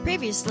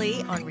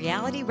Previously on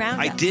Reality Roundup.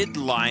 I did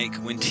like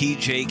when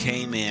TJ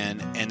came in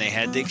and they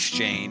had the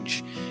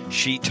exchange.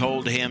 She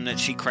told him that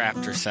she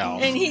crapped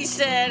herself. And he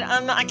said,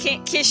 I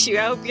can't kiss you.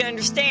 I hope you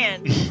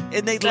understand.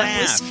 And they laughed.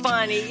 That was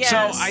funny, yes.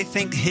 So I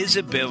think his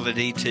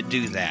ability to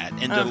do that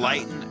and to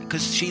lighten,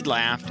 because she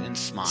laughed and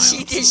smiled.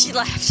 She did. She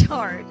laughed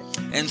hard.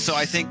 And so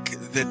I think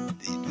that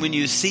when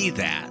you see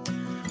that,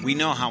 we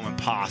know how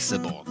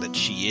impossible that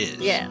she is.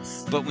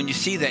 Yes. But when you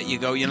see that, you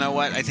go, you know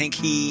what? I think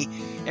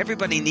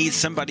everybody needs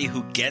somebody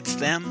who gets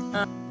them.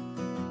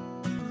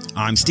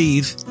 I'm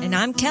Steve. And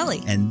I'm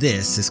Kelly. And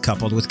this is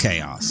Coupled with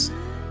Chaos.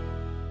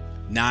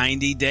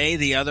 90 Day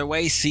the Other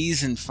Way,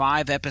 Season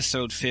 5,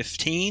 Episode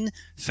 15,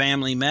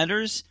 Family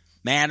Matters.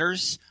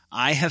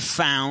 I have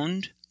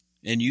found,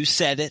 and you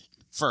said it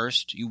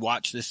first, you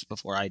watched this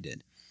before I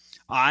did.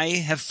 I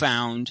have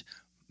found,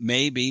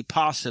 maybe,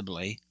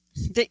 possibly,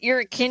 that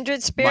you're a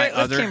kindred spirit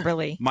with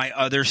Kimberly. My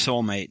other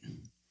soulmate.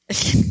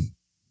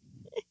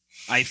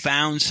 I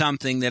found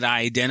something that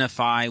I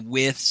identify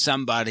with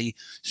somebody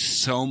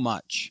so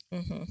much.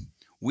 Mm-hmm.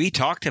 We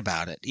talked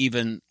about it.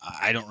 Even,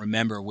 I don't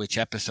remember which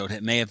episode.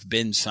 It may have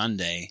been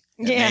Sunday.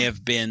 It may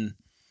have been,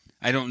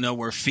 I don't know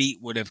where feet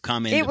would have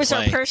come into play. It was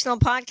our personal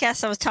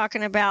podcast. I was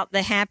talking about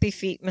the happy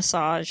feet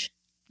massage.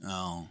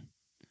 Oh,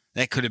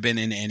 that could have been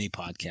in any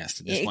podcast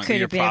at this point. It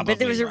could have been, but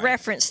there was a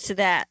reference to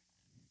that.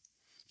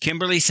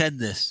 Kimberly said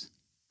this.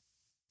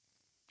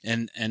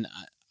 And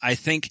I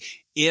think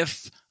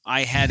if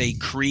I had a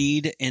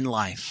creed in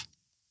life,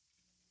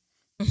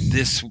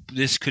 this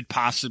could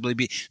possibly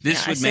be.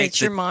 This would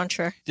make your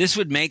mantra. This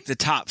would make the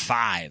top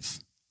 5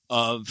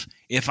 of,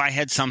 if I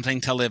had something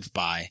to live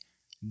by,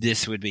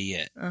 this would be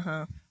it.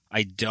 Uh-huh.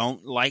 I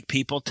don't like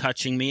people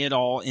touching me at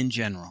all in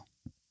general.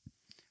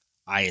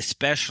 I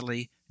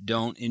especially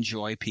don't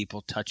enjoy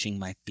people touching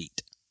my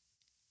feet.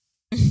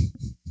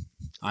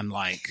 I'm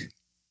like,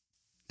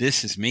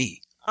 this is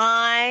me.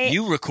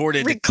 You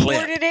recorded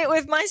it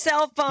with my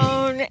cell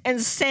phone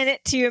and sent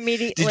it to you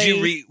immediately. Did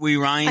you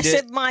rewind it? I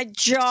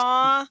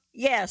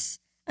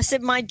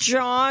said my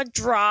jaw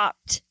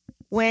dropped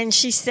when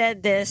she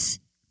said this,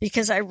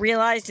 because I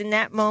realized in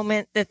that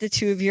moment that the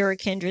two of you are a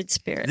kindred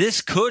spirit.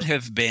 This could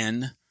have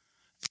been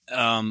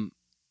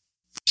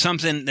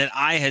something that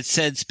I had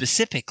said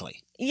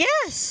specifically.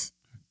 Yes.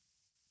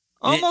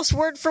 Almost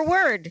word for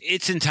word.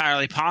 It's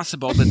entirely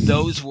possible that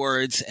those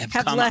words have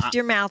left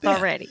your mouth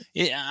already.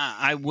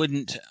 I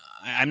wouldn't.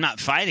 I'm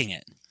not fighting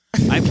it.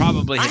 I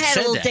probably have said that. I had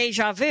a little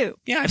deja vu.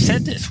 Yeah, I've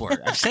said this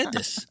word. I've said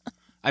this.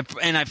 I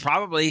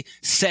probably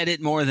said it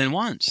more than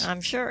once.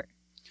 I'm sure.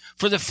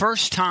 For the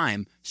first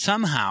time,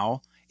 somehow,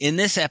 in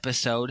this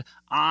episode,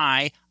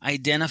 I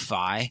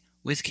identify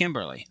with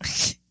Kimberly.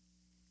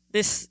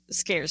 This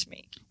scares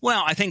me.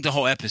 Well, I think the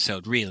whole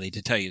episode, really,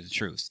 to tell you the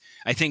truth.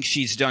 I think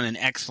she's done an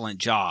excellent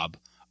job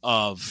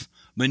of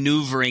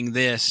maneuvering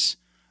this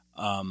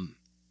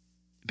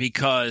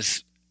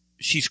because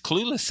she's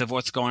clueless of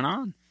what's going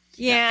on.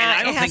 Yeah, and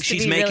I don't think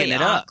she's making really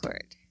it awkward.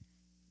 up.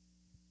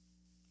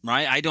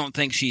 Right? I don't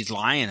think she's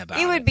lying about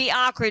it. It would be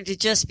awkward to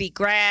just be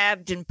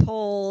grabbed and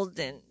pulled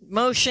and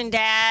motioned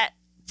at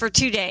for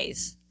 2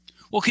 days.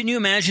 Well, can you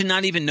imagine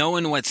not even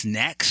knowing what's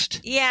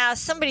next? Yeah,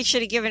 somebody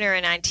should have given her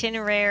an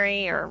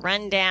itinerary or a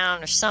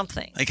rundown or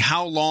something. Like,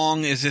 how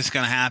long is this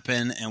going to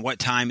happen, and what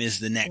time is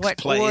the next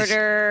place? What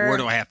order? Where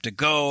do I have to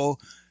go?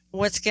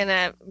 What's going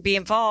to be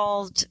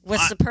involved?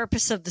 What's the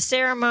purpose of the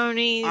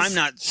ceremonies? I'm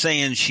not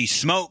saying she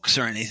smokes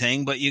or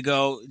anything, but you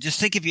go, just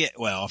think if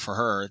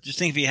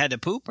you had to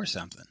poop or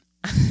something.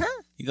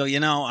 You go,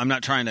 I'm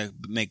not trying to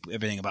make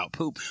everything about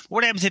poop.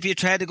 What happens if you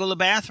tried to go to the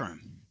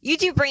bathroom? You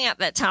do bring up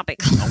that topic.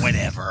 Oh,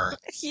 whatever.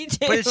 You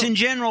do. But it's in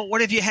general,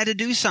 what if you had to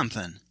do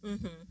something?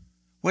 Mm-hmm.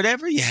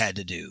 Whatever you had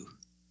to do.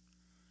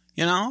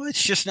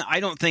 It's just, I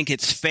don't think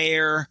it's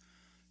fair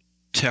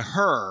to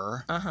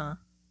her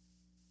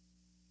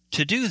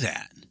to do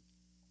that.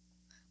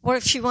 What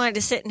if she wanted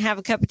to sit and have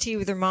a cup of tea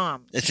with her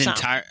mom? It's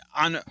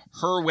on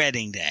her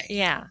wedding day.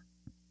 Yeah.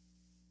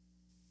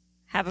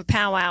 Have a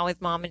powwow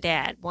with mom and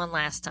dad one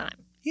last time.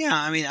 Yeah,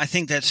 I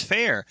think that's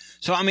fair.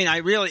 So,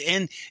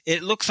 and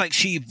it looks like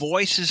she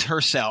voices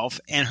herself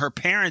and her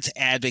parents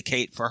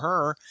advocate for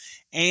her,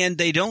 and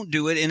they don't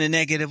do it in a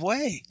negative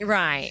way.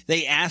 Right.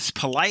 They ask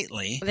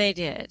politely. They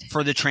did.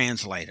 For the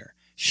translator.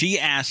 She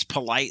asked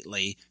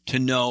politely to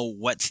know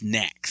what's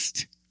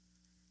next.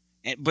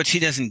 But she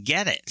doesn't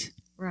get it.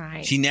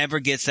 Right. She never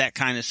gets that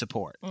kind of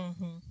support.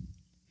 Mm-hmm.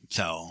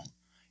 So,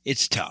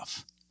 it's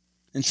tough.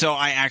 And so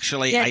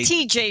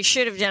TJ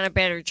should have done a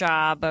better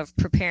job of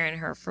preparing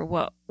her for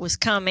what was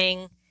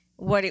coming,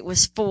 what it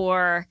was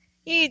for.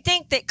 You'd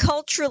think that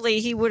culturally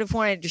he would have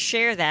wanted to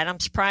share that. I'm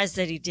surprised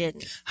that he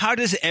didn't. How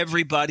does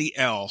everybody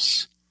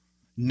else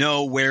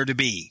know where to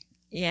be?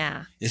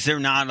 Yeah. Is there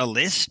not a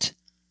list?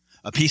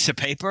 A piece of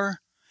paper?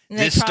 And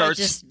they've probably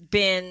just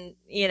been,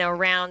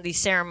 around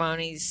these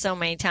ceremonies so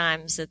many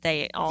times that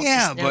they all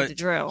just know the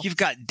drill. You've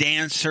got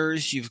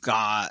dancers. You've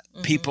got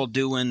people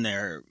doing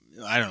their...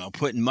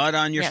 putting mud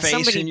on your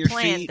face and your feet.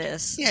 Somebody planned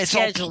this,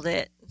 scheduled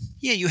it.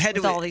 Yeah, you had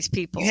with all these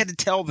people. You had to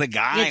tell the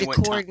guy. You had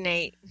to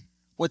coordinate.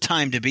 what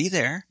time to be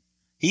there.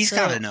 He's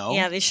got to know.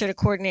 Yeah, they should have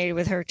coordinated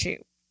with her too.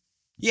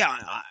 Yeah,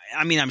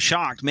 I mean, I'm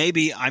shocked.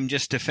 Maybe I'm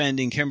just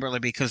defending Kimberly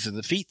because of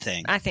the feet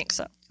thing. I think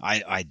so.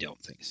 I don't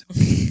think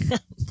so.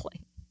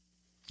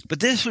 But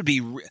this would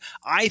be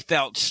I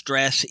felt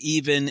stress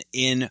even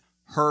in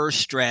her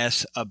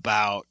stress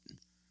about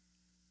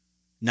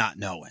not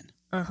knowing.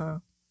 Uh-huh.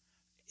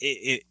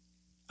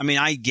 I mean,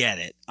 I get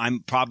it.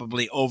 I'm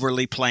probably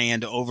overly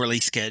planned, overly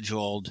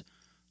scheduled.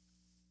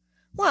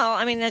 Well,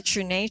 I mean, that's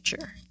your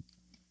nature.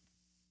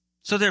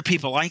 So there are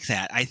people like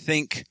that. I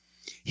think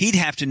he'd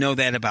have to know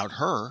that about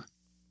her.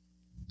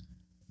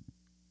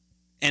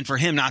 And for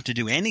him not to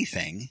do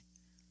anything.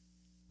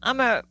 I'm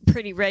a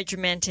pretty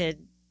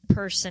regimented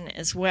person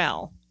as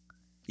well.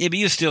 Yeah, but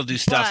you still do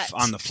stuff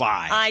on the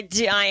fly. I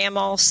do. I am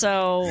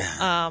also,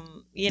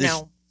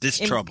 this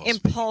troubles me.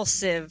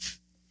 Impulsive.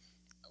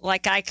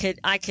 Like I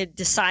could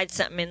decide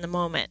something in the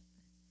moment,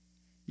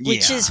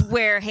 which is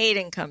where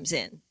Hayden comes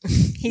in.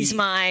 He's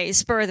my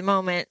spur of the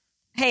moment.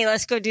 Hey,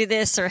 let's go do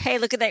this, or hey,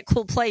 look at that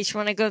cool place. You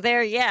want to go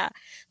there? Yeah.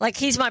 Like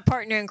he's my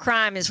partner in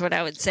crime, is what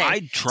I would say.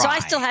 I'd try. So I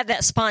still have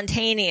that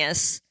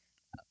spontaneous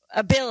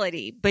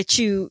ability, but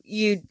you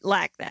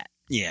lack that.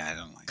 Yeah, I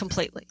don't like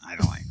completely. That. I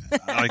don't like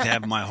that. I like to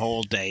have my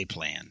whole day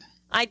planned.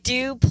 I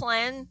do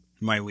plan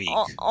my week,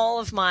 all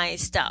of my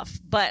stuff,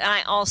 but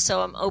I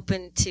also am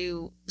open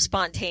to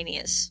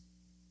spontaneous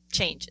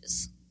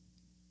changes.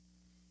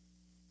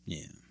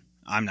 Yeah,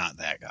 I'm not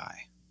that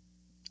guy.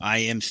 I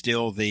am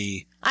still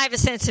I have a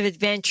sense of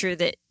adventure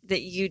that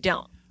you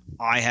don't.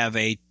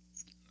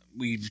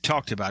 We've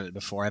talked about it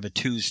before. I have a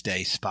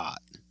Tuesday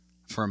spot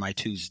for my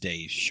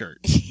Tuesday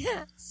shirt.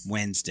 Yes.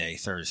 Wednesday,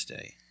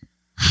 Thursday.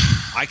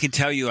 I can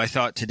tell you I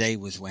thought today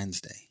was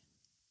Wednesday.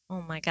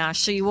 Oh my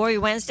gosh. So you wore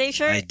your Wednesday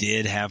shirt? I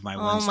did have my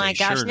Wednesday shirt. Oh my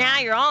gosh. Now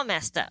you're all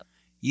messed up.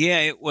 Yeah,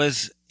 it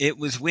was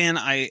when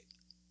I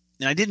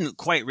didn't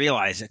quite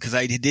realize it because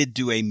I did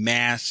do a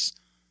mass,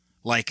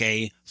 like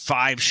a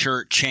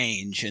 5-shirt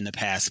change in the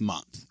past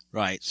month,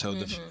 right? So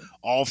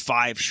all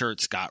 5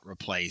 shirts got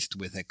replaced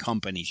with a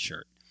company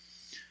shirt.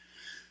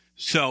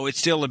 So it's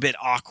still a bit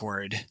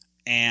awkward.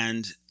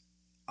 And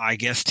I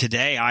guess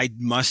today I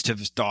must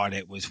have thought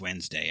it was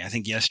Wednesday. I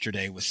think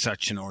yesterday was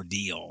such an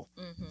ordeal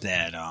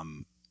that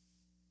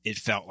it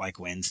felt like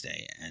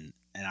Wednesday. And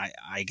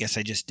I guess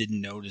I just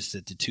didn't notice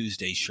that the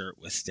Tuesday shirt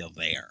was still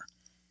there.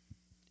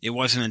 It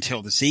wasn't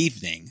until this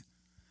evening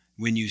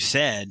when you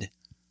said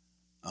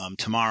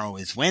tomorrow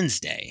is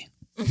Wednesday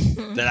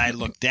that I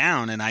looked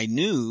down and I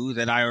knew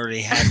that I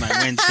already had my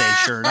Wednesday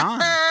shirt on.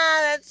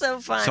 That's so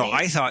funny. So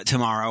I thought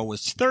tomorrow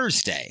was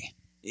Thursday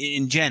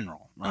in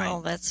general, right?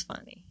 Oh, that's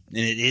funny. And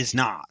it is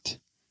not.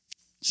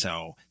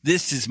 So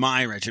this is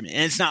my regimen.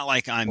 And it's not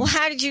like I'm... Well,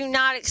 how did you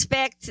not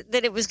expect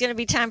that it was going to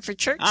be time for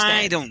church then?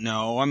 I don't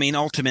know. I mean,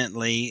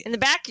 ultimately... In the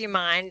back of your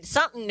mind,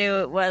 something knew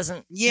it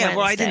wasn't Wednesday.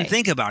 Well, I didn't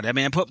think about it. I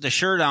mean, I put the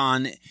shirt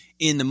on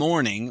in the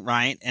morning,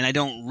 right? And I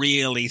don't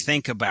really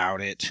think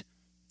about it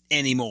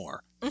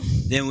anymore.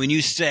 Then when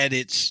you said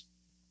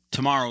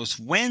tomorrow's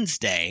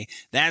Wednesday,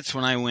 that's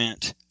when I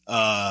went,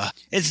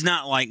 it's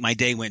not like my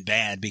day went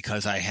bad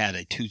because I had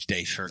a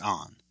Tuesday shirt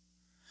on.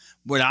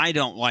 What I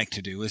don't like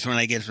to do is when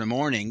I get to the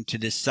morning to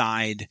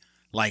decide,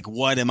 like,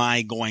 what am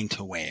I going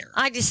to wear?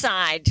 I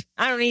decide.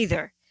 I don't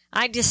either.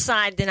 I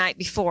decide the night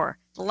before.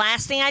 The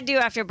last thing I do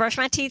after I brush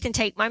my teeth and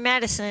take my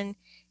medicine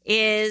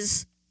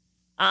is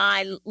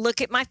I look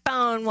at my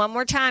phone one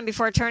more time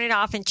before I turn it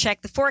off and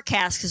check the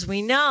forecast because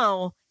we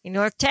know in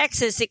North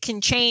Texas it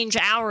can change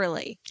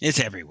hourly.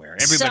 It's everywhere.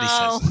 Everybody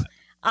says that.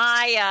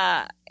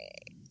 I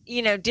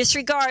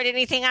disregard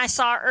anything I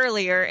saw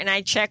earlier, and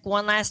I check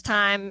one last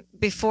time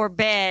before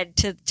bed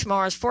to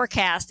tomorrow's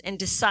forecast and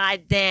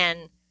decide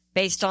then,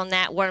 based on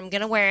that, what I'm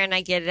going to wear, and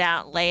I get it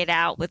out, lay it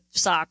out with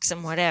socks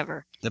and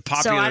whatever. So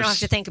I don't have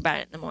to think about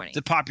it in the morning.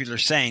 The popular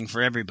saying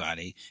for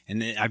everybody,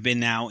 and I've been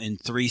now in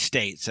 3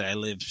 states that I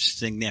lived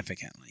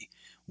significantly,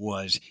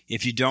 was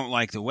if you don't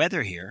like the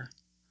weather here,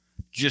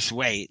 just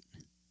wait,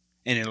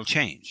 and it'll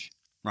change.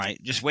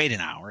 Right? Just wait an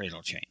hour.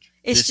 It'll change.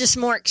 It's just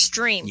more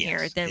extreme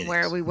here than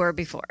where we were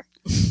before.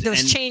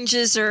 Those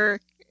changes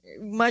are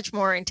much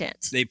more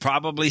intense. They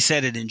probably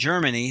said it in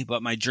Germany,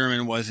 but my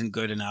German wasn't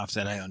good enough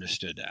that I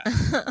understood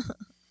that.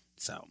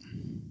 So,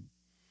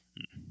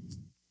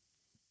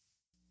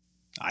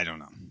 I don't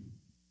know.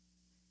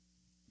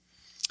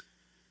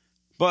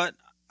 But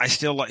I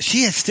still like,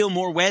 she has still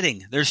more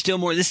wedding. There's still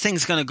more. This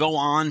thing's going to go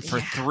on for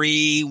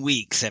 3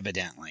 weeks,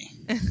 evidently.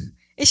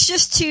 It's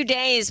just 2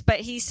 days, but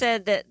he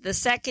said that the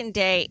second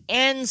day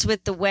ends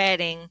with the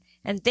wedding,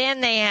 and then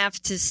they have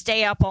to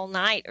stay up all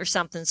night or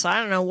something. So I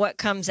don't know what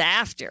comes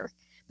after.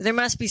 But there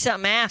must be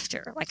something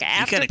after, like an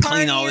after party or something. You got to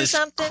clean all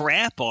this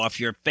crap off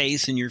your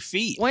face and your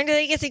feet. When do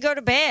they get to go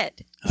to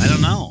bed? I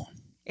don't know.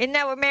 Isn't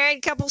that what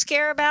married couples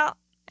care about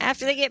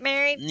after they get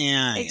married?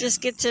 Yeah. They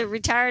just get to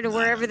retire to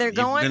wherever they're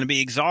going? You're going to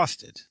be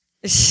exhausted.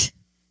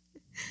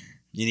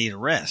 You need a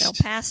rest. They'll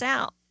pass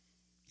out.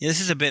 Yeah,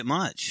 this is a bit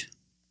much.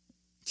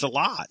 It's a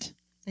lot.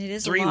 It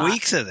is 3 a lot. 3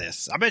 weeks of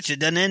this. I bet you it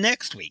doesn't end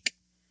next week.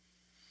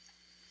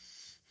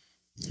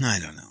 I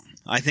don't know.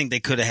 I think they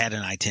could have had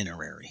an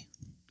itinerary.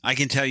 I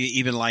can tell you,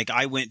 even like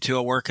I went to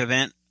a work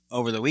event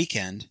over the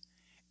weekend,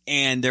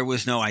 and there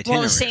was no itinerary.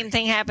 Well, the same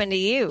thing happened to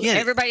you. Yeah.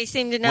 Everybody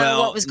seemed to know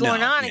what was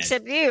going on yeah.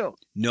 except you.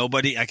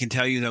 Nobody, I can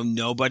tell you, though,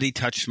 nobody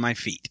touched my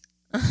feet.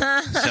 So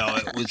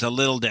it was a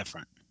little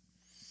different.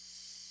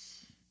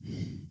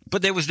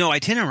 But there was no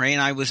itinerary,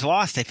 and I was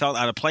lost. I felt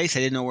out of place. I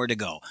didn't know where to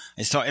go.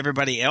 I saw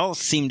everybody else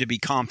seem to be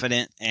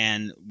confident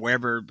and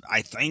wherever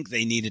I think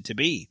they needed to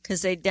be.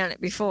 Because they'd done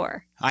it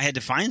before. I had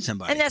to find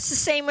somebody. And that's the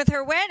same with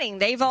her wedding.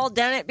 They've all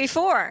done it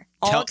before,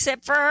 all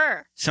except for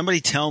her.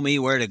 Somebody tell me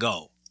where to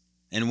go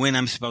and when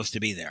I'm supposed to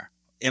be there.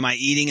 Am I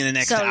eating in the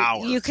next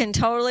hour? You can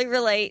totally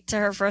relate to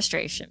her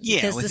frustration. Yeah,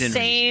 because the within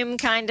same reason.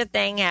 kind of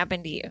thing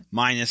happened to you.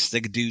 Minus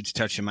the dudes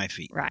touching my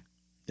feet. Right.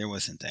 There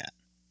wasn't that.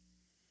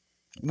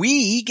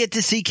 We get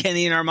to see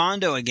Kenny and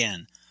Armando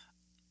again.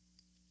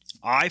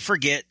 I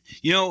forget,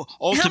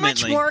 ultimately. How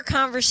much more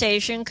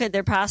conversation could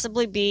there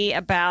possibly be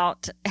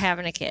about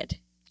having a kid?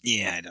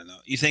 Yeah, I don't know.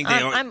 You think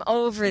I'm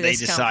over this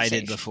They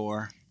decided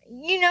before?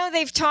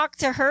 They've talked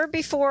to her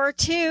before,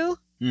 too.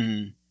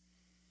 Mm-hmm.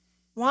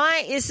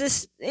 Why is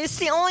this? It's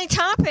the only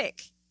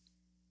topic.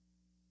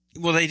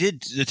 Well, they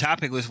did. The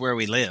topic was where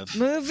we live.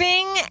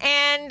 Moving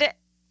and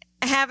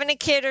having a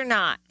kid or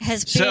not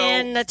has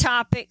been the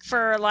topic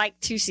for like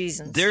 2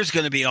 seasons. There's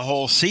going to be a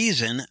whole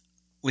season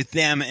with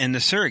them and the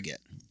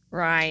surrogate.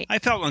 Right. I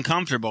felt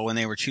uncomfortable when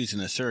they were choosing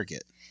a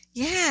surrogate.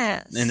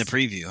 Yes. In the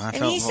preview. I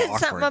felt a he little said awkward.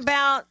 something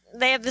about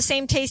they have the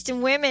same taste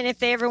in women if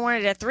they ever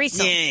wanted a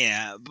threesome.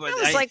 Yeah. But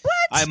I was like, what?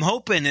 I'm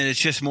hoping that it's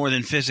just more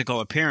than physical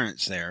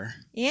appearance there.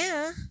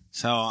 Yeah.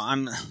 So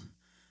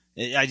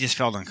I just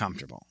felt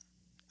uncomfortable.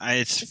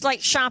 It's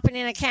like shopping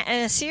in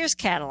a Sears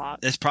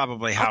catalog. That's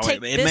probably how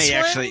it may one.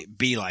 actually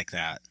be like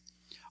that.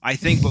 I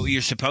think what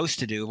you're supposed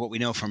to do, what we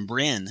know from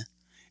Bryn,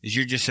 is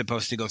you're just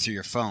supposed to go through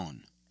your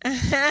phone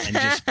and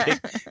just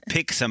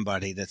pick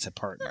somebody that's a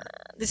partner.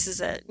 This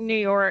is a New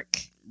York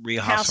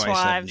Real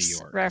Housewives of New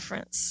York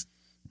reference.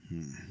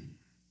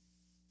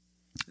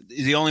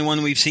 The only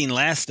one we've seen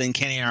less than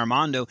Kenny and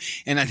Armando,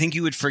 and I think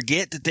you would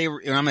forget that they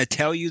were. And I'm going to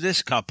tell you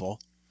this couple,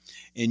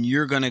 and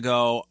you're going to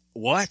go,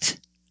 "What?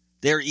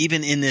 They're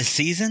even in this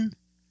season?"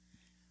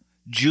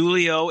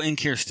 Julio and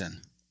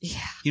Kirsten.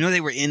 Yeah.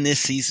 They were in this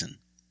season.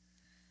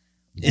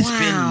 It's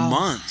been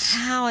months.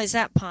 How is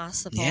that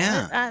possible?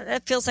 Yeah.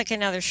 That feels like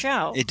another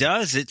show. It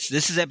does.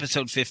 This is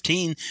episode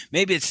 15.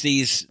 Maybe it's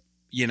these,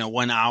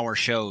 1 hour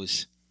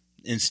shows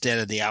instead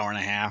of the hour and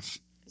a half.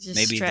 Just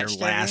Maybe they're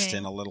stretched lasting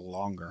everything. a little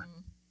longer.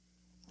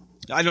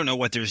 I don't know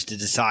what there's to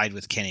decide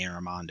with Kenny and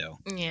Armando.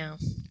 Yeah.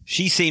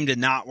 She seemed to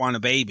not want a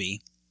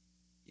baby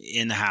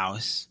in the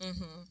house.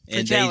 Mm-hmm. For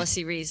And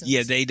jealousy reasons.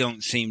 Yeah, they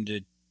don't seem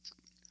to.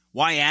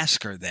 Why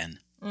ask her then?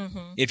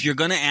 Mm-hmm. If you're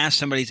going to ask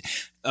somebody's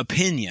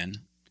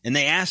opinion, and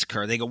they ask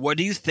her, they go, "What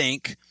do you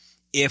think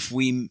if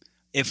we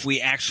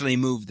actually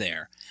move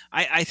there?"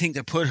 I think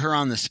to put her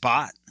on the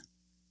spot,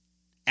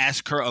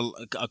 ask her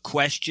a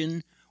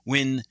question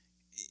when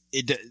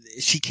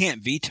she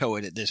can't veto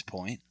it at this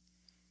point.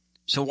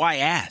 So why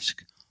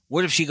ask?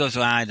 What if she goes,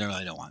 "Well, I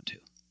really don't want to"?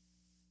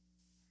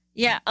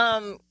 Yeah.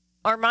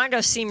 Armando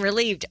seemed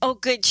relieved. Oh,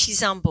 good,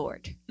 she's on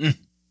board.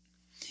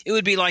 It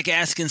would be like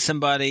asking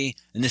somebody,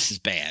 and this is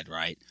bad,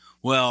 right?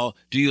 Well,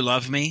 do you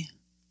love me?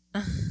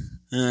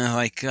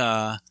 No,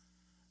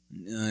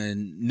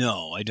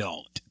 I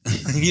don't.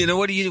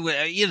 What do you? What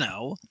are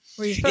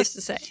you supposed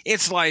to say?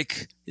 It's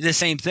like the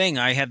same thing.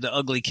 I have the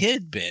ugly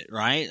kid bit,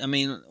 right? I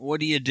mean,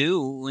 what do you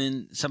do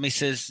when somebody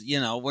says,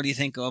 what do you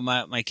think of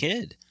my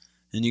kid?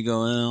 And you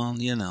go, well,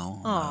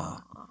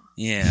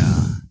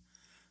 yeah.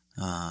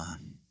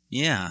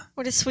 Yeah.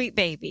 What a sweet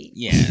baby.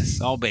 Yes,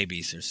 all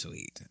babies are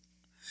sweet.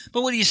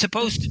 But what are you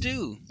supposed to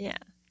do? Yeah.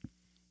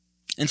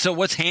 And so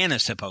what's Hannah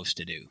supposed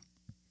to do?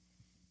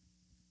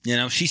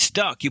 She's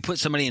stuck. You put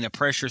somebody in a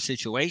pressure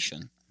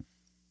situation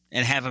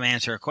and have them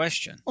answer a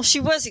question. Well, she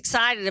was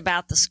excited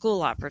about the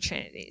school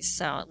opportunities,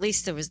 so at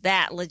least there was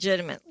that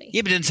legitimately.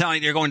 Yeah, but it didn't sound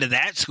like they're going to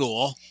that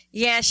school.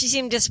 Yeah, she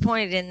seemed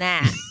disappointed in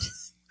that.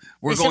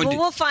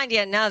 We'll find you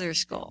another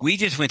school. We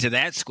just went to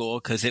that school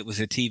because it was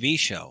a TV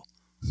show.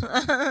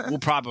 We'll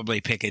probably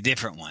pick a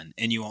different one,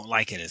 and you won't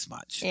like it as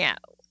much. Yeah.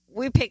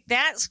 We picked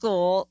that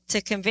school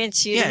to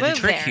convince you to move to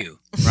trick there. you.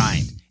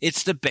 Right.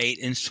 It's the bait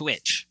and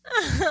switch.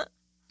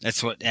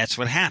 That's what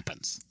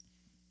happens,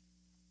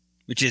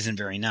 which isn't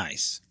very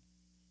nice.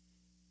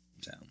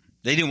 So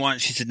they didn't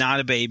want. She said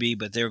not a baby,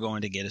 but they're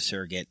going to get a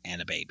surrogate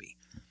and a baby,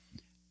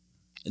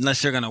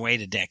 unless they're going to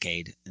wait a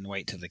decade and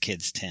wait till the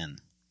kid's 10.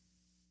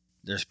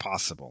 There's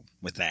possible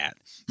with that.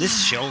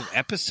 This show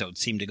episode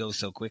seemed to go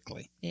so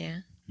quickly. Yeah.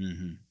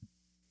 Mm-hmm.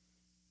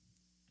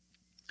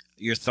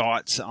 Your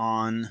thoughts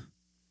on?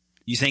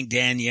 You think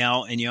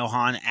Danielle and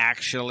Johan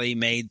actually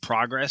made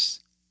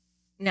progress?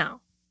 No.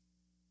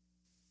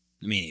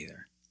 Me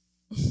neither.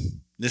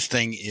 This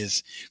thing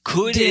is...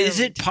 Is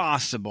it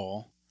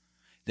possible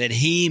that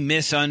he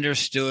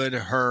misunderstood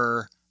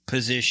her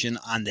position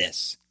on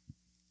this?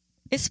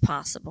 It's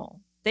possible.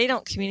 They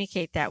don't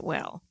communicate that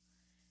well.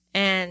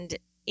 And,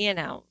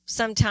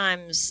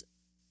 sometimes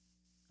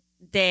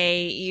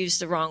they use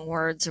the wrong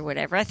words or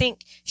whatever. I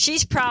think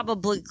she's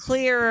probably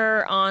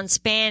clearer on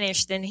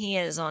Spanish than he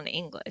is on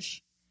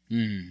English.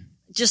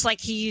 Just like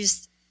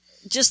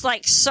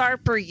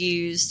Sarper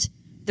used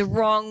the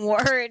wrong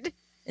word.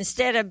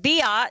 Instead of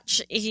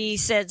biatch, he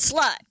said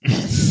slut.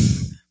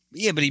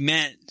 Yeah, but he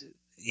meant,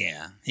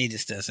 he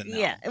just doesn't know.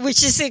 Yeah,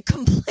 which is a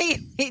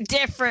completely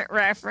different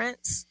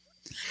reference.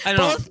 I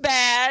don't Both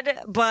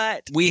bad,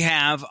 but we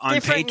have on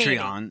meaning.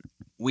 Patreon,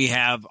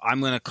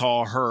 I'm going to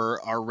call her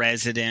our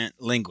resident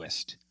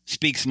linguist.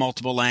 Speaks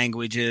multiple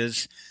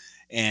languages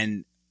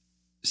and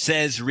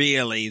says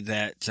really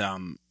that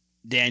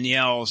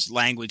Danielle's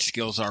language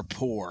skills are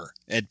poor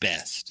at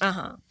best.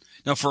 Uh-huh.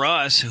 Now, for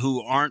us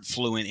who aren't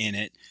fluent in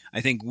it, I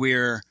think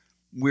we're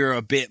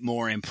a bit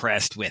more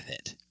impressed with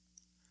it.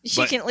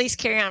 She can at least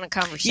carry on a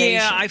conversation.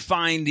 Yeah, I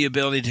find the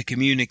ability to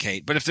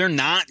communicate. But if they're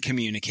not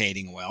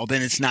communicating well,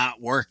 then it's not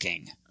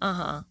working.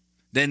 Uh-huh.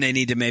 Then they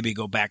need to maybe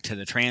go back to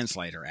the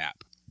translator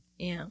app.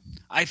 Yeah.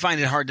 I find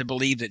it hard to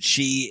believe that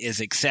she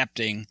is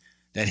accepting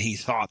that he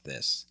thought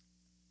this.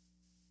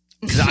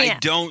 Because I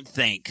don't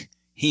think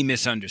he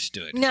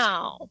misunderstood.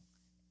 No.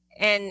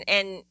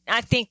 And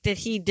I think that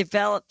he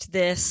developed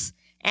this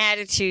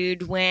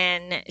attitude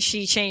when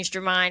she changed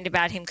her mind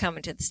about him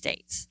coming to the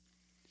States.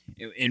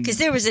 Because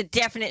there was a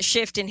definite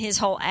shift in his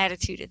whole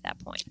attitude at that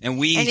point. And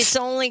it's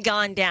only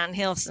gone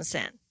downhill since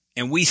then.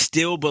 And we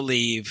still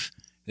believe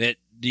that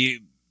the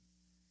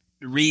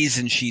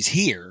reason she's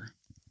here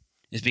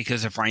is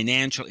because of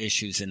financial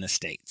issues in the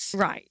States.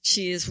 Right.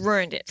 She has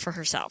ruined it for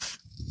herself.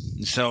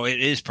 So it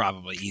is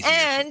probably easier.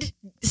 And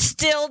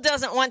still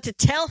doesn't want to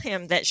tell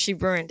him that she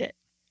ruined it.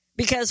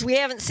 Because we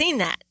haven't seen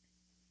that.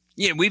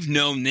 Yeah, we've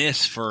known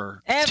this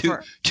for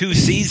two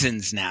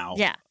seasons now.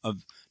 Yeah.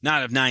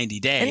 Not of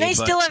 90 Day. And they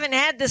still haven't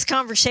had this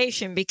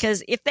conversation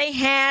because if they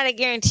had, I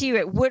guarantee you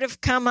it would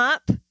have come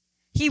up.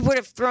 He would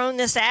have thrown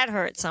this at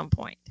her at some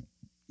point.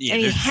 Yeah,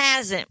 and he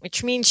hasn't,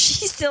 which means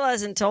she still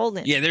hasn't told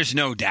him. Yeah, there's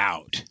no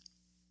doubt.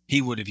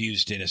 He would have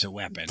used it as a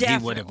weapon. Definitely.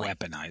 He would have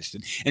weaponized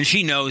it. And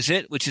she knows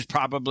it, which is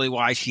probably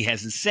why she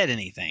hasn't said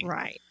anything.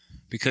 Right.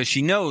 Because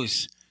she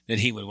knows that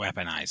he would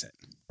weaponize it.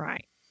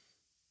 Right.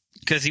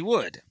 Because he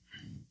would.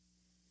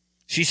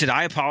 She said,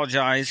 I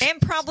apologize. And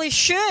probably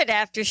should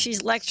after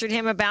she's lectured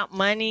him about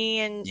money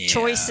and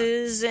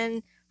choices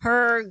and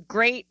her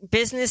great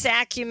business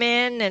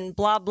acumen and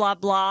blah, blah,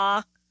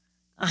 blah.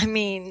 I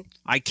mean.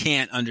 I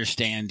can't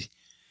understand.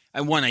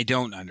 I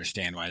don't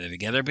understand why they're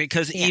together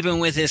because even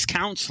with his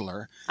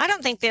counselor. I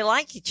don't think they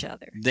like each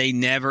other. They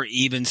never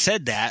even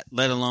said that,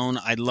 let alone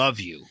I love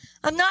you.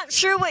 I'm not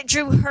sure what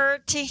drew her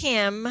to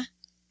him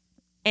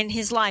and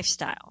his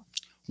lifestyle.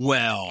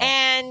 Well.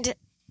 And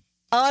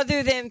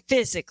other than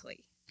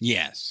physically.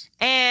 Yes.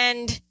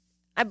 And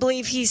I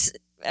believe he's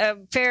a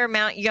fair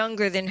amount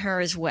younger than her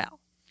as well.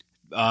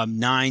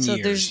 9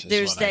 years. So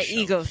there's that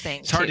ego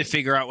thing. It's hard to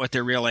figure out what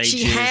their real age is.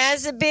 She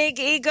has a big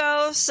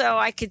ego, so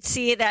I could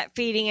see that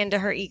feeding into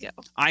her ego.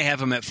 I have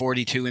them at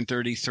 42 and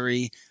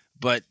 33,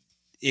 but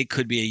it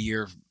could be a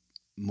year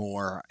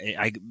more.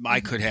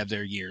 I could have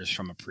their years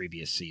from a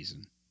previous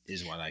season,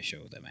 is what I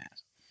show them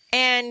as.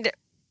 And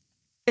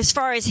as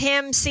far as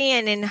him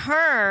seeing in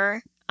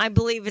her, I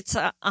believe it's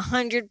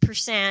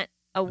 100%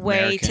 away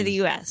American. to the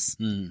U.S.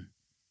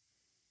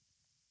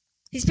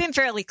 He's been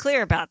fairly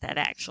clear about that,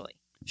 actually.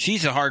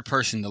 She's a hard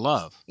person to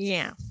love.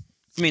 Yeah.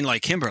 I mean,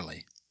 like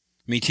Kimberly.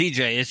 I mean,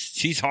 TJ,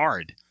 she's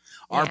hard.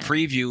 Our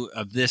preview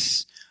of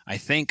this, I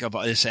think, of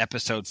this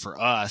episode for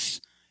us,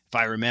 if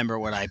I remember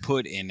what I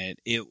put in it,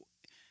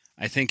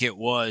 I think it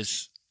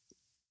was,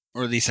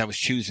 or at least I was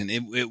choosing,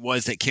 it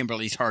was that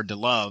Kimberly's hard to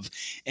love,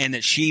 and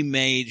that she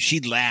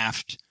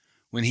laughed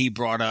when he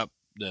brought up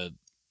the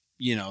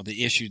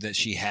issue that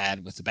she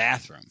had with the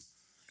bathroom.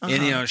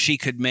 And, she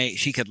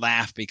could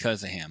laugh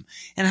because of him.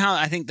 And how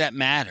I think that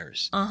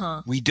matters.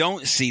 We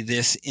don't see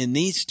this in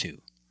these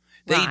two.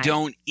 They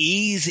don't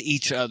ease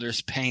each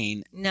other's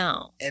pain.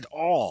 No. At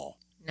all.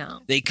 No.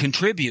 They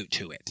contribute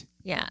to it.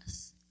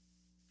 Yes.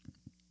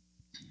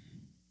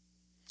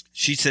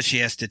 She says she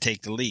has to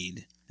take the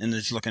lead and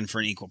is looking for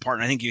an equal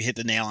partner. I think you hit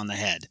the nail on the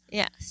head.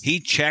 Yes. He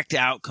checked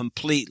out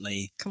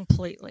completely.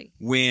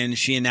 When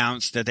she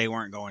announced that they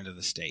weren't going to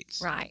the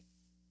States. Right.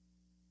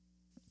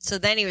 So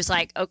then he was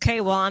like,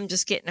 okay, well, I'm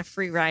just getting a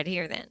free ride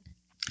here then.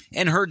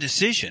 And her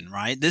decision,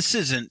 right? This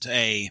isn't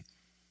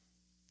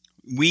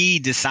we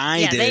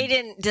decided. Yeah, they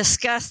didn't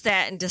discuss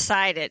that and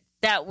decide it.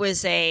 That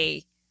was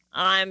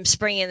I'm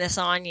springing this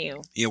on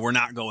you. Yeah, we're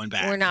not going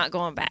back. We're not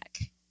going back.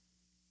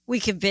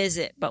 We can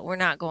visit, but we're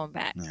not going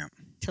back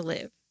to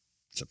live.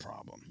 It's a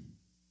problem.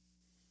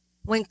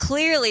 When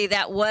clearly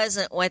that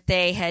wasn't what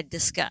they had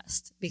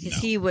discussed because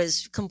he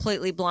was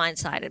completely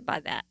blindsided by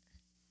that.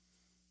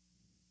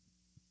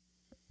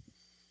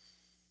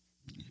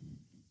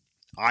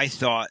 I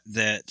thought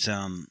that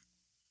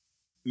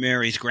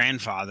Mary's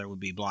grandfather would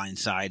be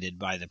blindsided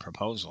by the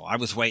proposal. I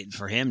was waiting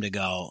for him to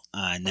go,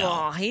 no.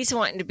 Well, he's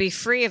wanting to be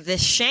free of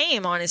this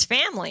shame on his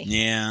family.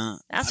 Yeah.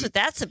 That's what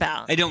that's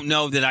about. I don't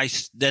know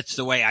that that's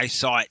the way I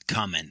saw it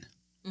coming.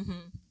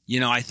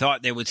 I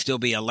thought there would still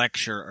be a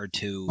lecture or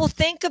two. Well,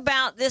 think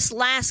about this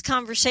last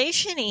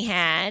conversation he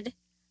had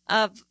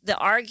of the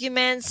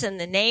arguments and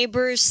the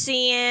neighbors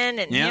seeing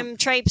and him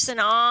traipsing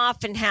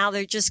off and how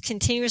they're just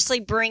continuously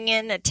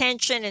bringing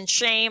attention and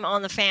shame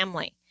on the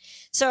family.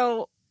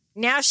 So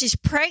now she's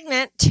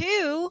pregnant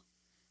too.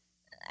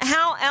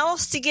 How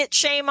else to get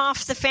shame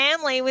off the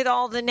family with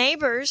all the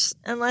neighbors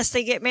unless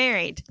they get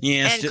married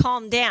and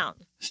calm down?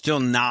 Still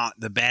not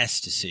the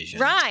best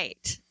decision.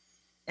 Right.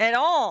 At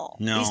all.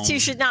 No. These two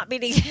should not be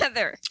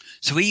together.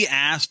 So he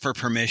asked for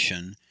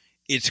permission.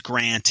 It's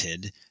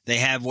granted. They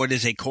have what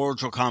is a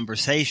cordial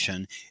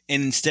conversation.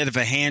 And instead of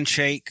a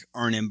handshake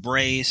or an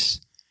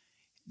embrace,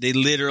 they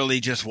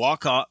literally just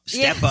walk up,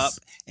 step up,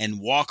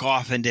 and walk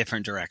off in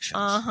different directions.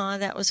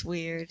 That was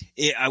weird.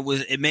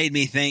 It made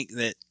me think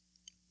that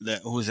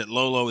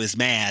Lolo is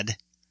mad.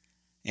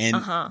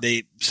 And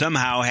they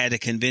somehow had to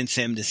convince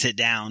him to sit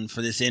down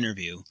for this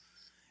interview.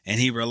 And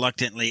he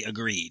reluctantly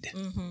agreed.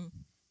 Mm-hmm.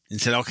 And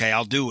said, okay,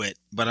 I'll do it,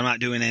 but I'm not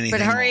doing anything But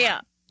hurry more.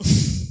 up.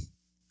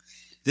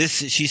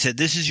 She said,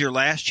 this is your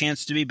last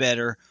chance to be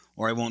better,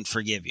 or I won't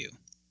forgive you.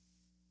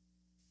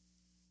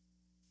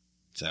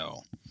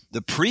 So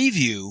the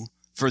preview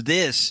for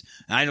this,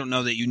 I don't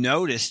know that you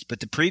noticed,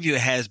 but the preview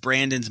has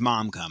Brandon's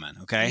mom coming,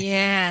 okay?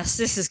 Yes,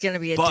 this is going to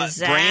be a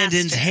disaster. But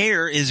Brandon's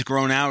hair is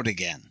grown out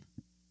again.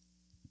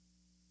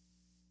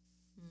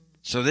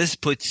 So this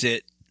puts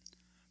it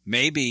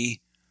maybe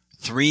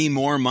 3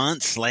 more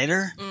months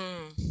later.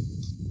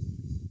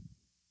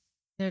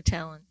 No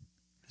telling.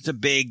 It's a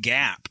big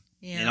gap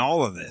in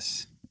all of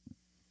this.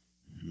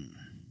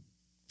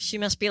 She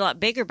must be a lot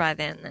bigger by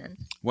then.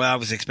 Well, I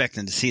was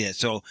expecting to see that.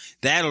 So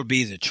that'll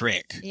be the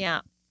trick.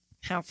 Yeah.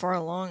 How far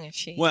along is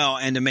she? Well,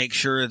 and to make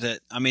sure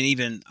that, I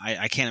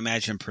can't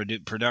imagine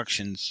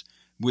productions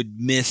would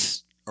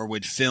miss or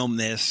would film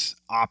this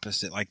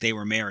opposite, like they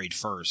were married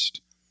first,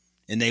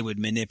 and they would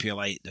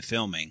manipulate the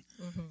filming.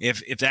 Mm-hmm.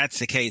 If that's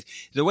the case,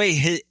 the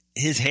way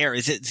his hair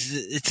is,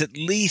 it's at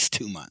least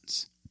 2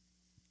 months.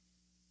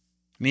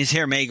 His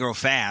hair may grow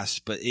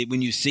fast, but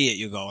when you see it,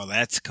 you go, well,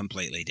 that's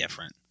completely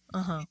different.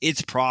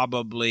 It's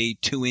probably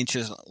 2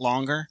 inches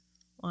longer.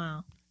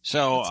 Wow.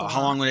 So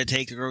how long would it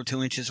take to grow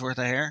 2 inches worth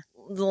of hair?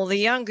 Well, the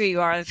younger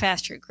you are, the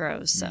faster it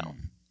grows. So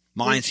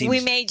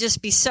we may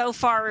just be so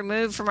far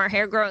removed from our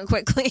hair growing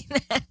quickly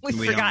that we've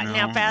forgotten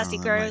how fast he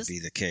grows. That might be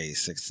the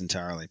case. It's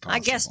entirely possible. I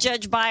guess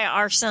judge by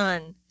our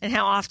son and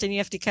how often you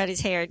have to cut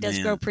his hair. It does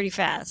grow pretty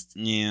fast.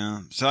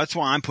 Yeah. So that's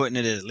why I'm putting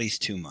it at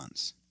least 2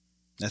 months.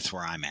 That's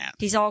where I'm at.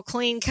 He's all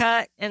clean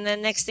cut, and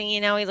then next thing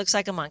you know, he looks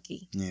like a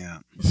monkey. Yeah.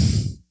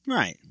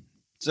 Right.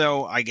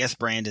 So I guess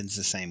Brandon's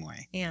the same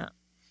way. Yeah.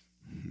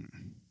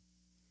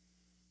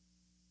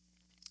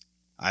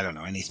 I don't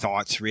know. Any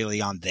thoughts really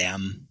on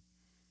them?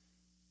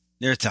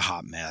 It's a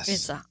hot mess.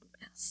 It's a hot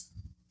mess.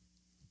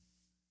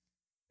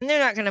 And they're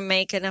not going to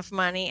make enough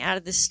money out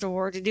of the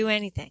store to do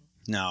anything.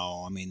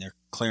 No. They're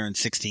clearing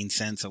 16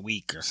 cents a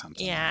week or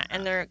something. Yeah, like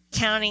and they're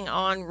counting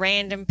on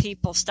random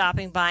people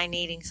stopping by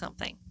needing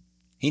something.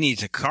 He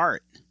needs a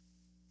cart.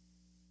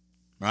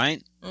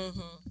 Right? Mm-hmm.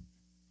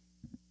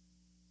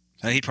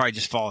 So he'd probably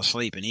just fall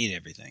asleep and eat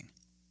everything.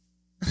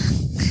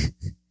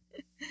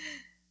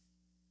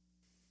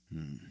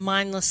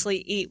 Mindlessly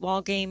eat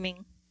while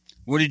gaming.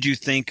 What did you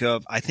think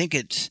of? I think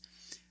it's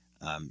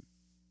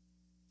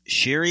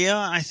Sharia,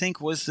 I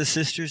think was the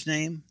sister's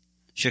name.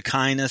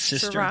 Shekinah's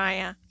sister.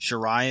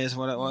 Shariah is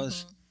what it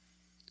was. Mm-hmm.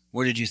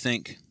 What did you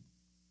think?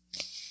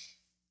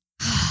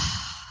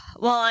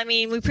 Well,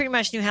 we pretty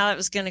much knew how it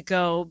was going to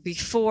go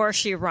before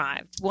she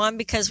arrived. One,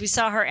 because we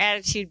saw her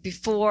attitude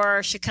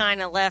before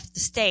Shekinah left the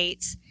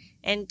States.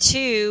 And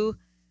two,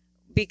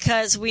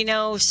 because we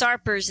know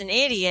Sarper's an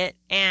idiot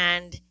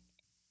and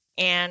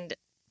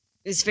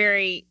is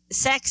very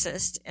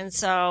sexist. And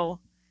so,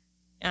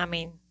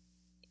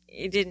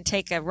 it didn't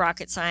take a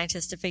rocket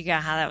scientist to figure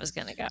out how that was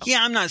going to go. Yeah,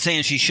 I'm not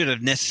saying she should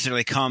have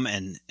necessarily come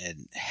and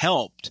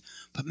helped.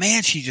 But,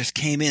 man, she just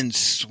came in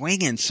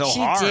swinging so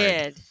hard. She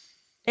did.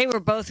 They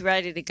were both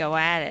ready to go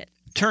at it.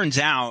 Turns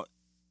out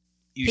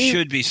you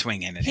should be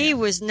swinging at him. He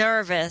was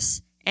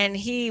nervous, and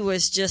he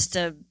was just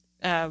a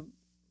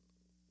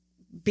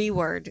B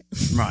word.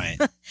 Right.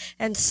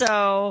 And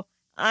so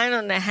I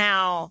don't know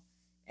how,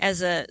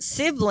 as a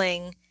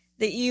sibling,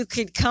 that you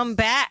could come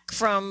back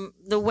from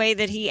the way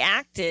that he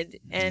acted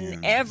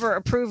and ever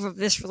approve of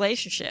this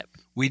relationship.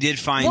 We did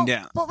find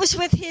out. What was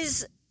with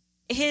his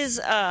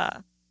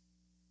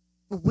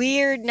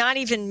weird, not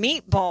even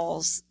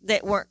meatballs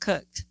that weren't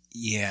cooked?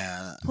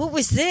 Yeah. What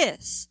was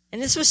this?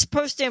 And this was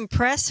supposed to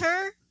impress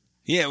her?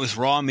 Yeah, it was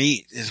raw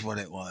meat is what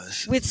it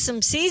was. With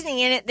some seasoning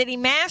in it that he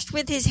mashed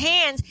with his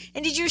hands.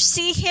 And did you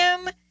see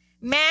him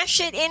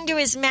mash it into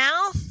his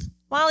mouth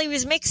while he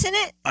was mixing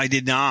it? I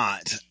did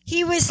not.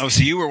 He was... Oh,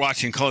 so you were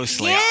watching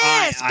closely.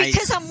 Yes,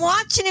 because I'm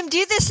watching him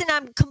do this and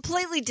I'm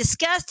completely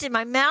disgusted.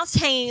 My mouth's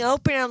hanging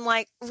open and I'm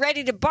like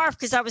ready to barf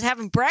because I was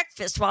having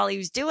breakfast while he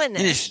was doing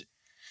this.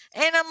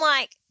 And I'm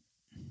like...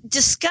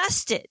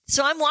 disgusted.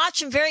 So I'm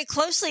watching very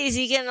closely. Is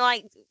he going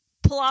to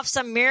pull off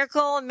some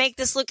miracle and make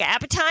this look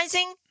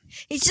appetizing?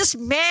 He's just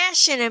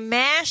mashing and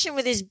mashing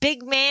with his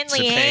big manly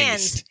It's a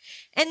hands. paste.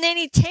 And then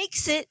he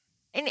takes it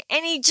and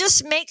he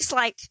just makes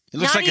like It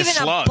looks not like a even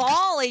slug.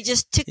 ball. He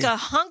just took a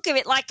hunk of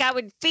it like I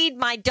would feed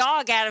my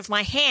dog out of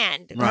my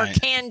hand Right. or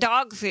canned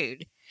dog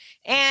food.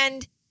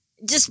 And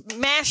just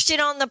mashed it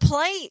on the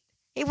plate.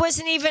 It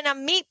wasn't even a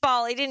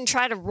meatball. He didn't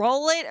try to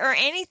roll it or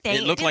anything.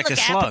 It looked didn't like look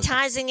a slug.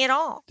 appetizing at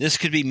all. This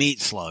could be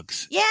meat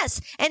slugs. Yes.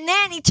 And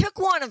then he took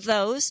one of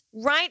those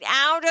right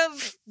out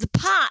of the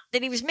pot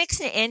that he was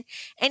mixing it in,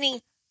 and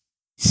he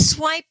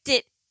swiped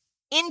it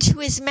into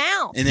his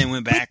mouth. And then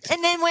went back.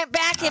 And then went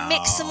back and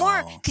mixed some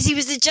more because he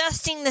was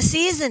adjusting the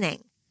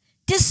seasoning.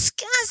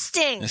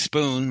 Disgusting. A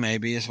spoon,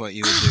 maybe, is what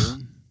you would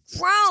do.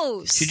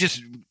 Gross.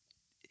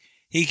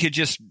 He could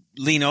just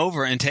lean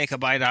over and take a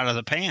bite out of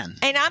the pan.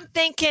 And I'm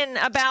thinking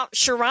about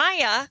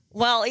Shariah.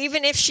 Well,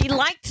 even if she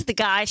liked the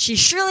guy, she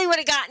surely would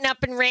have gotten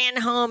up and ran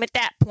home at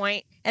that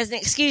point as an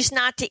excuse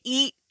not to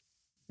eat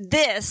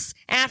this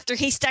after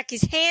he stuck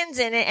his hands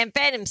in it and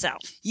fed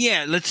himself.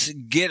 Yeah, let's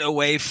get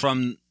away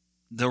from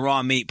the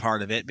raw meat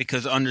part of it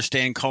because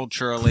understand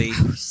culturally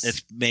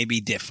it's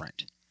maybe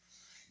different.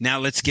 Now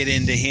let's get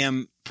into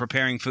him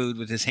preparing food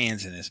with his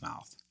hands in his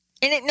mouth.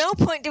 And at no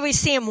point do we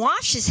see him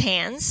wash his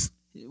hands.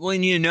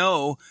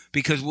 Well,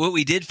 because what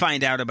we did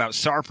find out about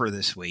Sarper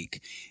this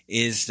week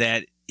is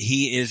that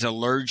he is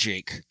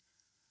allergic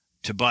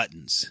to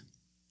buttons.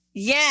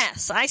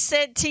 Yes, I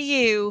said to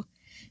you,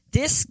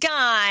 this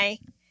guy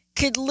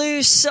could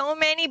lose so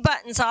many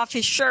buttons off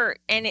his shirt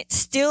and it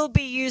still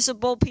be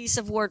usable piece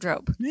of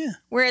wardrobe. Yeah.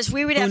 Whereas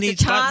we would Who have to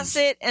needs toss buttons?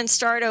 it and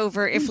start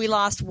over if we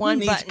lost one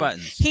needs button.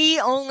 buttons? He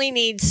only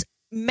needs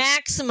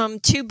maximum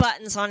 2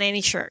 buttons on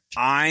any shirt.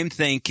 I'm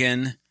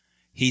thinking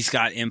he's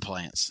got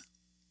implants.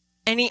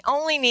 And he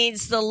only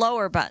needs the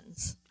lower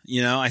buttons.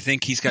 You know, I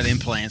think he's got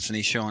implants and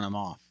he's showing them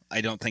off. I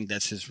don't think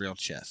that's his real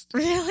chest.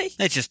 Really?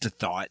 That's just a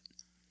thought.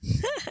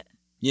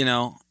 You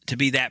know, to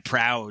be that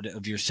proud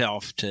of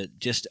yourself to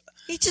just...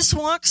 He just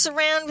walks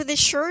around with his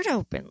shirt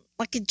open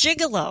like a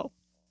gigolo.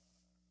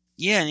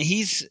 Yeah, and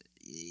he's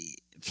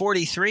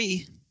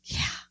 43. Yeah.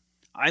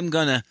 I'm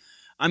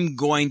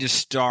going to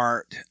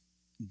start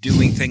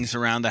doing things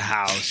around the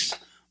house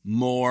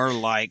more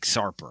like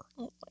Sarper.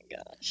 Oh my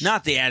gosh.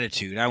 Not the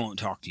attitude. I won't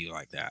talk to you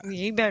like that.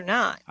 You better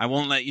not. I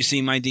won't let you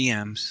see my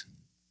DMs.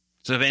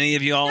 So if any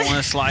of you all want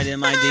to slide in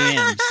my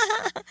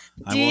DMs,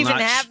 Do you even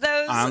have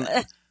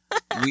those?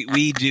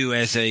 we do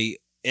as a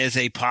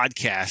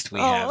podcast. We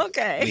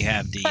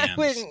have DMs. I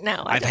wouldn't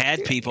know. I've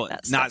had people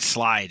not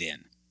slide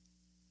in.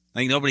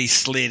 Like nobody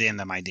slid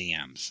into my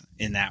DMs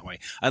in that way.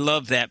 I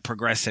love that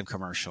Progressive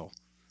commercial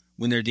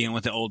when they're dealing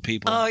with the old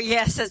people. Oh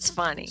yes, it's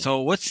funny. So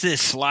what's this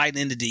slide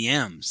into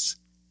DMs?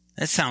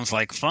 That sounds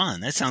like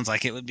fun. That sounds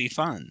like it would be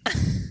fun.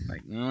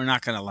 Like we're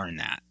not going to learn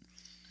that.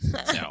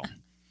 So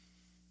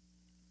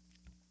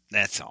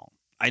that's all.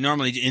 I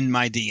normally, in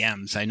my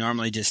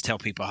DMs, just tell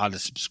people how to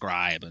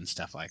subscribe and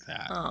stuff like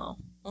that. Oh,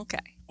 okay.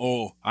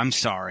 Oh, I'm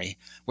sorry.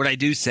 What I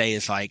do say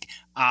is like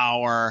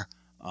our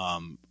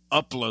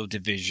upload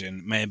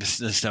division may have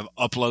just have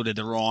uploaded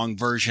the wrong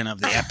version of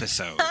the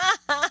episode.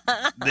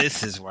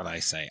 This is what I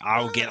say.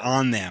 I'll get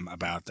on them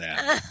about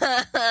that.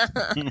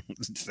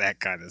 It's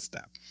that kind of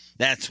stuff.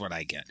 That's what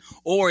I get.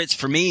 Or it's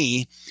for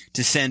me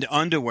to send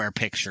underwear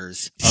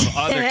pictures of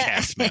other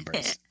cast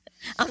members.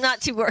 I'm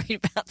not too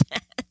worried about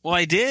that. Well,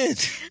 I did.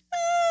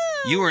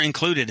 You were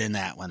included in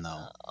that one,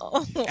 though.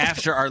 Oh.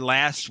 After our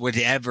last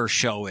whatever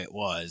show it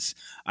was,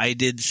 I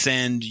did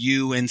send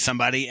you and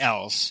somebody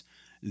else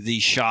the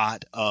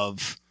shot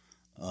of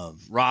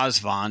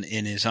Razvan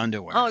in his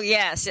underwear. Oh,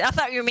 yes. I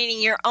thought you were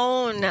meaning your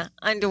own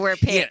underwear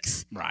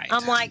pics. Yeah, right.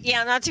 I'm like,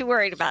 yeah, I'm not too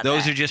worried about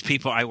Those that. are just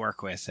people I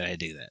work with that I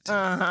do that to.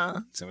 Uh-huh.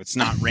 So it's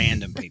not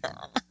random people.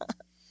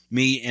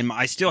 Me and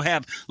I still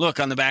have, look,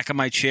 on the back of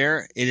my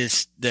chair, it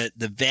is the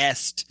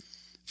vest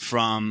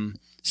from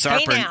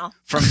Sarper,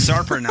 from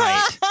Sarper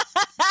Night.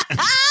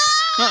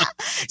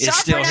 It's Sarper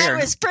still Night here.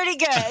 was pretty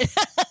good.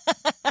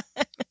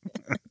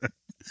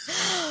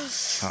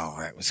 Oh,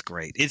 that was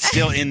great. It's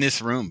still in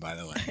this room, by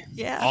the way.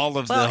 Yeah. All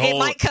of well, the whole it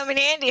might come in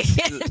handy.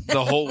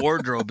 the whole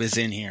wardrobe is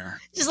in here.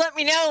 Just let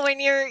me know when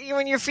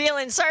you're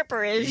feeling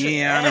Sarper-ish.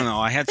 Yeah, I don't know.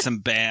 I had some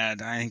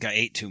bad. I think I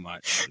ate too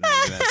much. Maybe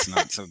that's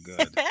not so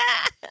good.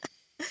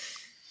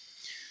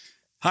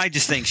 I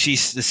just think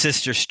she's the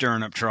sister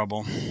stirring up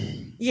trouble.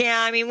 Yeah,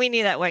 I mean, we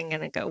knew that wasn't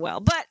going to go well.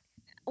 But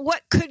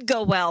what could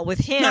go well with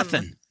him?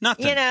 Nothing.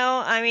 You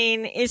know, I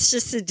mean, it's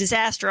just a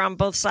disaster on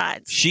both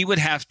sides. She would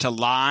have to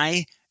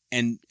lie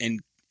and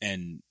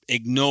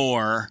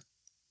ignore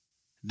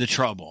the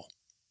trouble.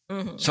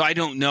 Mm-hmm. So I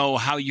don't know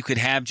how you could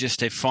have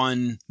just a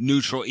fun,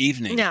 neutral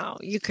evening. No,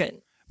 you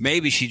couldn't.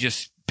 Maybe she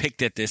just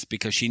picked at this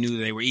because she knew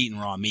they were eating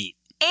raw meat.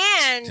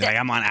 And She's like,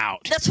 I'm on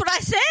out. that's what I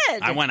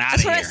said. I went out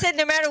That's of what here. I said.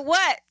 No matter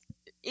what,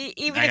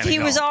 even if he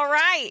go. was all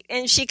right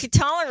and she could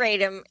tolerate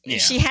him, Yeah.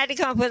 she had to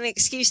come up with an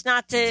excuse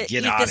not to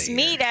Get eat outta this here.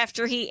 meat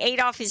after he ate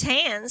off his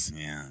hands.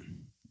 Yeah.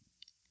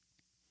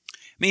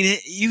 I mean,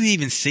 you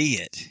even see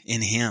it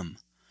in him.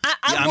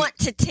 I want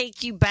to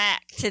take you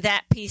back to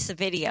that piece of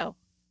video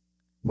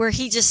where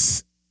he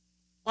just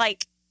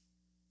like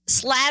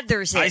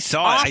slathers it I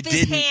saw off it.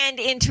 his hand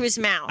into his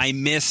mouth. I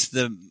missed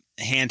the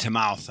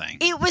hand-to-mouth thing.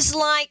 It was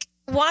like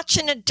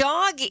watching a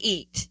dog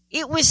eat.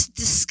 It was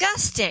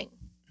disgusting.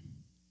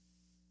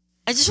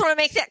 I just want to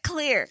make that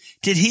clear.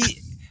 Did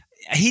he...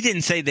 He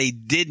didn't say they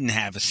didn't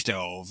have a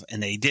stove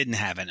and they didn't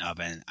have an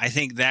oven. I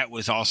think that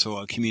was also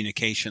a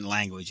communication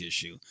language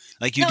issue.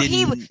 Like you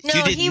didn't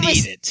need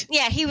it.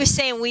 Yeah, he was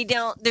saying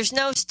there's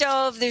no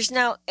stove, there's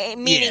no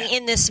meaning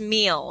in this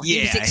meal.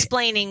 Yeah. He was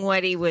explaining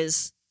what he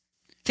was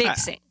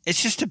fixing.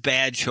 It's just a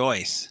bad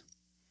choice.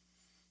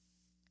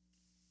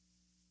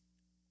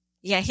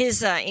 Yeah,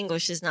 his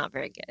English is not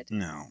very good.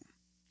 No.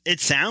 It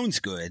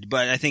sounds good,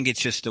 but I think it's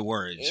just the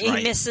words, right?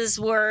 He misses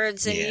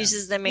words and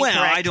uses them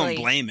incorrectly. Well, I don't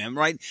blame him,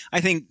 right?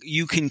 I think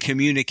you can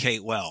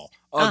communicate well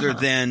other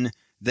than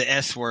the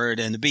S word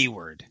and the B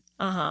word.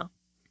 Uh-huh.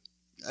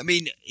 I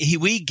mean,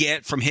 we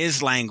get from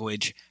his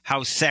language how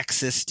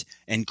sexist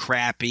and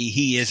crappy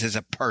he is as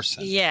a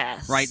person.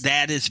 Yes. Right?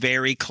 That is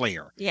very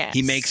clear. Yes.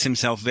 He makes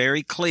himself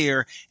very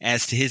clear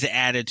as to his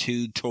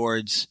attitude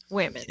towards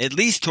women. At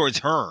least towards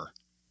her.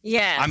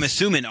 Yes. I'm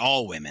assuming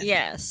all women.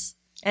 Yes.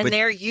 And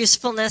their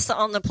usefulness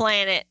on the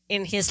planet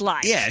in his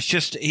life. Yeah,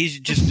 he's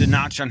just a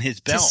notch on his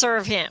belt. To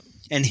serve him.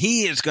 And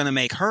he is going to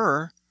make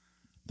her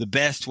the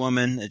best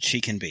woman that she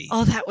can be.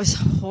 Oh, that was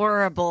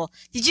horrible.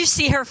 Did you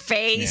see her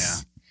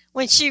face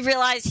when she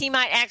realized he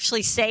might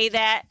actually say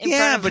that in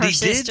front of her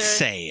sister? Yeah, but he did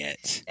say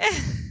it.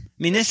 I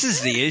mean, this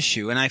is the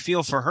issue, and I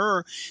feel for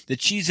her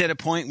that she's at a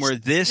point where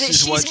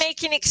she's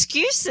making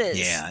excuses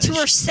to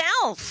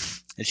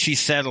herself. That she's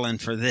settling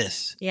for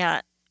this. Yeah.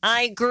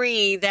 I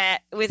agree that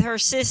with her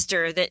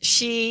sister that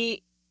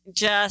she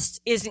just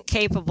isn't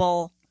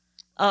capable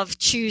of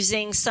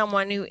choosing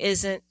someone who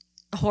isn't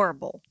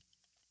horrible.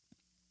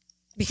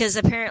 Because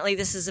apparently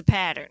this is a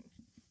pattern.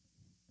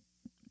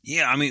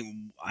 Yeah, I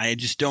mean, I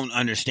just don't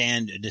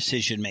understand a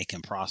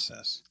decision-making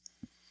process.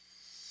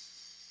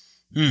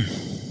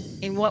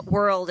 In what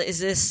world is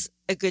this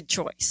a good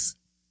choice?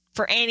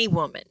 For any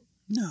woman.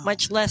 No.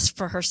 Much less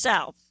for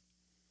herself.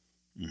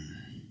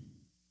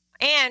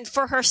 And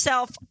for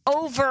herself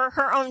over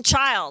her own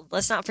child.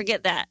 Let's not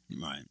forget that.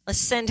 Right. Let's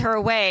send her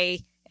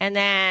away and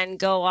then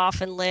go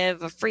off and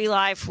live a free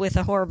life with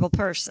a horrible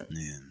person.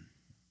 Yeah.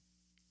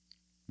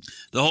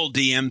 The whole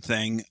DM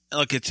thing,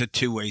 look, it's a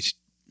two-way.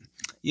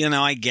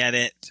 I get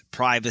it.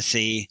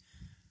 Privacy.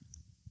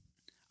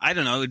 I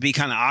don't know. It would be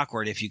kind of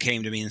awkward if you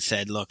came to me and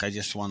said, look, I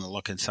just want to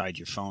look inside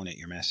your phone at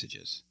your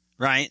messages.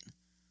 Right?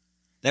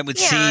 That would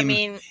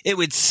it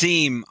would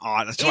seem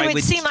odd. That's it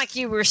would seem like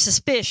you were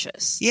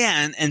suspicious.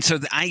 Yeah, and so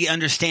I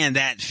understand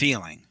that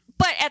feeling.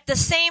 But at the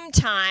same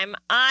time,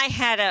 I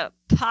had a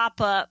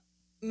pop-up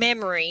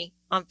memory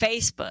on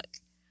Facebook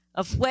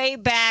of way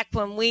back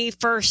when we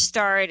first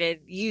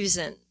started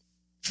using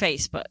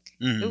Facebook.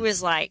 Mm-hmm. It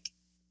was like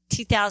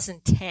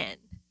 2010.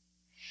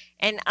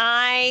 And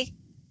I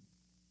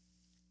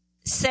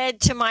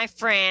said to my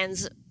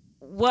friends,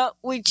 what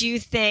would you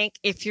think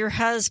if your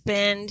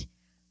husband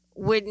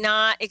would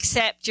not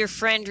accept your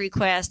friend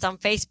request on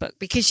Facebook?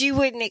 Because you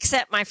wouldn't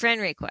accept my friend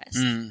request.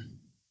 And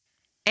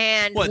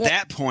at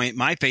that point,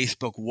 my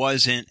Facebook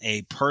wasn't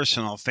a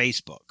personal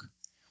Facebook.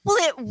 Well,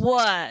 it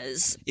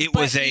was. It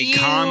was a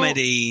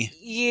comedy.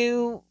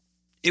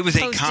 It was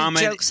a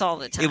comedy. Jokes all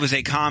the time. It was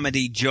a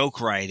comedy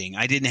joke writing.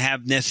 I didn't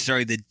have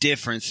necessarily the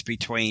difference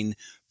between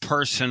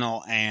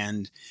personal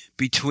and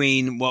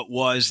between what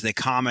was the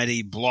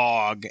comedy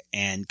blog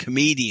and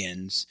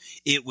comedians.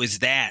 It was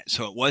that.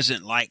 So it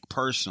wasn't like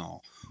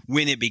personal.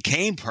 When it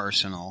became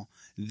personal,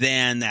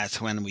 then that's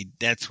when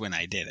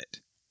I did it.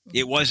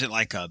 It wasn't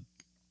like a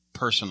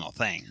personal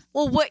thing.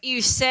 Well, what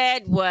you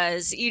said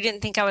was you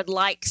didn't think I would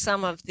like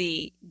some of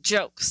the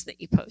jokes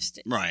that you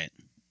posted. Right.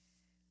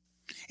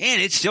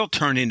 And it still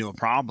turned into a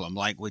problem,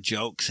 like with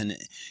jokes. And,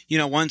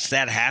 once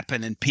that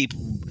happened and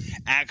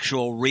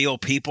actual real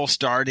people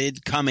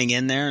started coming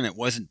in there and it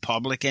wasn't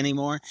public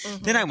anymore,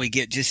 then I would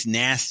get just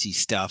nasty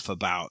stuff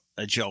about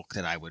a joke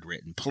that I would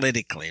written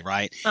politically,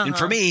 right? And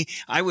for me,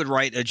 I would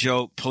write a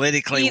joke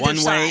politically Either one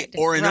side. way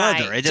or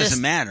another. Right. It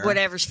doesn't matter.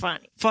 Whatever's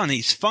funny.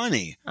 Funny's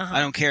funny.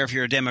 I don't care if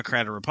you're a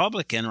Democrat or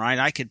Republican, right?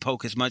 I could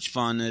poke as much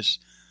fun as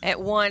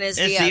at one as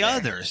the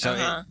other.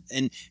 So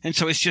and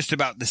so it's just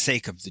about the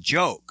sake of the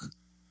joke.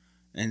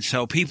 And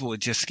so people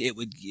would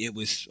it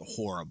was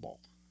horrible,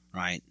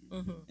 right?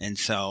 Mm-hmm. And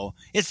so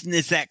it's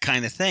that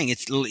kind of thing.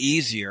 It's a little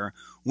easier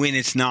when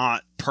it's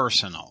not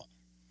personal.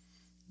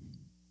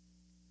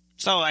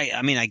 So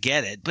I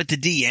get it, but the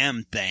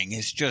DM thing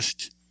is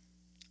just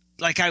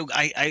like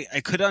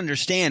I could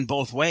understand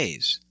both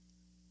ways.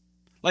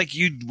 Like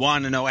you'd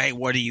want to know, hey,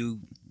 what are you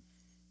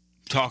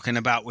talking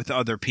about with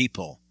other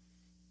people?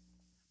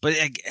 But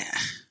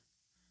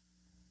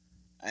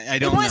I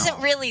don't know. It wasn't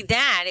really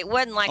that. It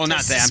wasn't like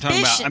not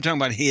suspicion. that. I'm talking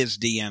about his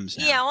DMs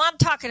now. Yeah, well, I'm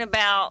talking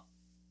about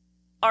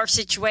our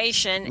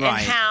situation and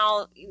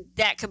how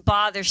that could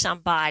bother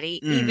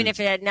somebody, even if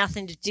it had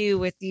nothing to do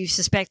with you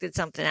suspected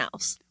something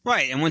else.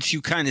 Right, and once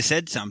you kind of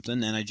said something,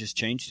 then I just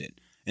changed it.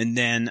 And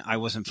then I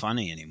wasn't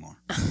funny anymore.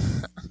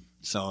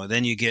 So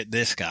then you get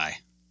this guy.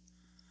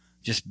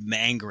 just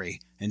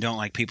angry and don't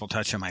like people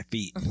touching my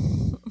feet.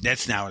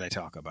 That's not what I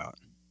talk about.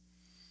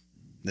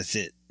 That's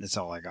it. That's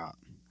all I got.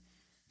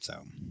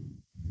 So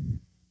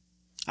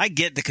I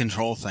get the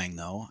control thing,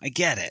 though. I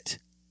get it.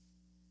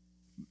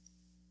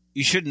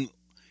 You shouldn't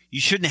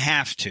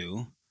have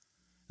to,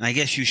 and I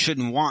guess you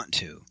shouldn't want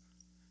to.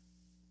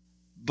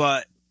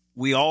 But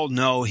we all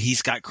know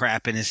he's got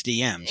crap in his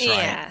DMs, right?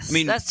 Yes, I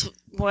mean, that's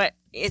what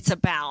it's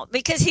about.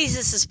 Because he's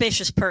a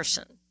suspicious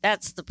person.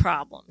 That's the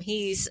problem.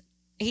 He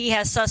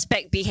has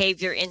suspect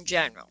behavior in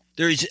general.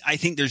 I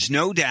think there's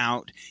no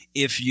doubt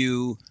if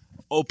you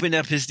opened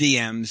up his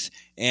DMs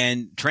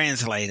and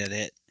translated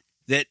it,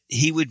 that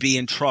he would be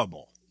in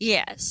trouble.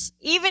 Yes.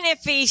 Even if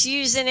he's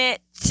using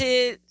it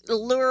to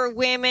lure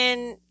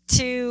women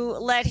to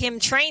let him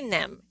train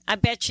them. I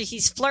bet you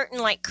he's flirting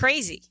like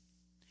crazy.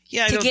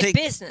 Yeah, to get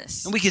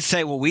business. And we could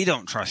say, well, we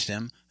don't trust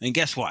him. And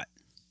guess what?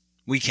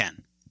 We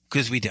can,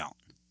 because we don't.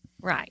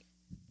 Right.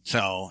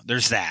 So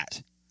there's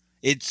that.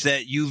 It's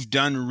that you've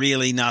done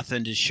really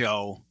nothing to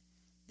show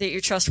that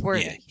you're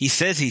trustworthy. Yeah. He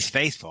says he's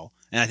faithful.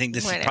 And I think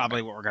this Whatever. is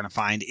probably what we're going to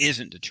find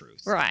isn't the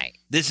truth. Right.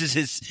 This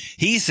is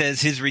he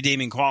says his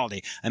redeeming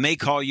quality. I may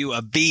call you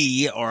a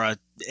B or a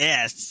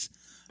S,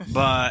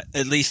 but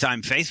at least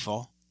I'm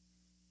faithful.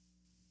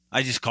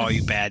 I just call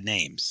you bad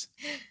names.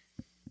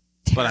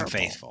 But I'm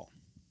faithful.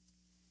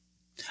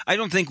 I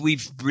don't think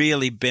we've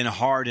really been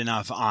hard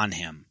enough on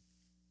him.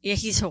 Yeah,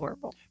 he's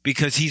horrible.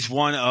 Because he's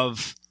one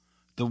of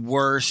the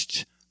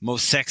worst,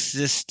 most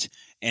sexist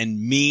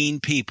and mean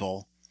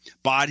people.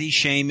 Body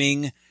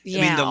shaming. Yeah,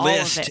 I mean, the all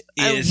list of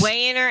it. is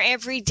Weighing her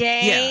every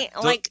day.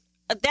 Yeah,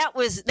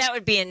 that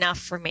would be enough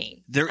for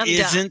me. There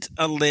isn't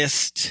a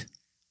list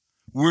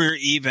where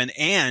even,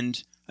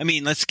 and I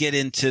mean, let's get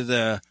into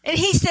the. And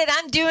he said,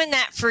 "I'm doing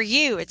that for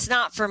you. It's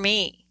not for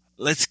me."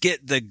 Let's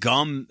get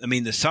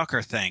the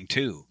sucker thing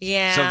too.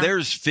 Yeah. So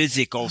there's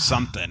physical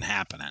something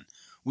happening.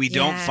 We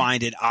don't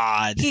find it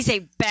odd. He's a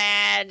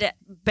bad,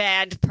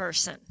 bad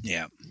person.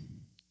 Yeah.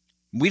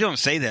 We don't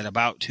say that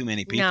about too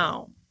many people.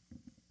 No.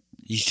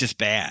 He's just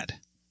bad.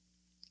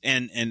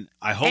 And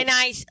I hope. And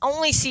I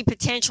only see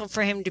potential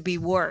for him to be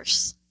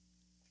worse.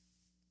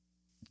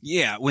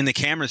 Yeah, when the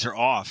cameras are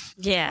off.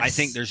 Yes. I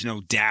think there's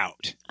no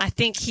doubt. I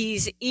think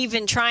he's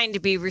even trying to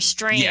be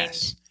restrained.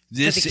 Yes.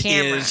 This for the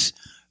camera. is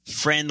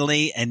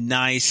friendly and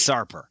nice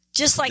Sarper.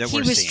 Just like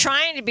he was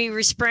trying to be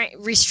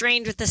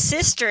restrained with the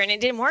sister, and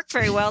it didn't work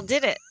very well,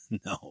 did it?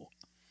 No.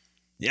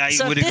 Yeah, I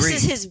so would if agree.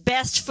 this is his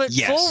best foot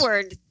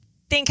forward,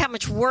 think how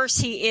much worse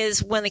he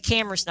is when the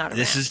camera's not around.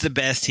 This is the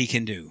best he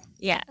can do.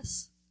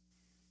 Yes.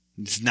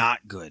 It's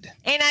not good.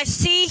 And I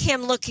see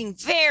him looking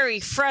very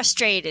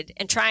frustrated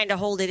and trying to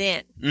hold it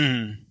in.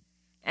 Mm-hmm.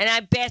 And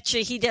I bet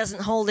you he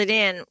doesn't hold it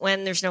in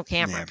when there's no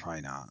camera. Yeah,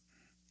 probably not.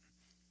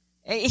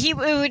 It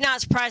would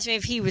not surprise me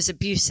if he was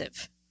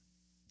abusive.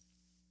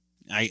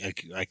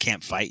 I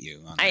can't fight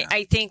you on that.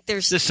 I think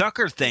there's the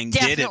sucker thing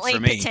did it for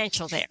me.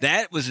 Potential there.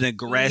 That was an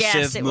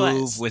aggressive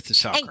move with the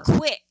sucker. And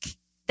quick.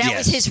 That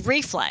was his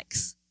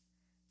reflex.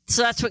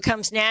 So that's what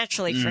comes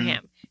naturally for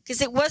him.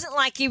 Because it wasn't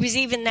like he was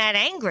even that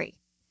angry.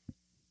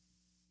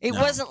 It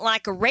wasn't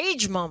like a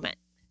rage moment.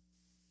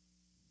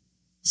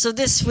 So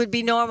this would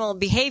be normal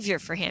behavior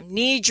for him.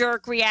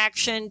 Knee-jerk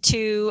reaction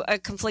to a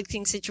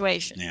conflicting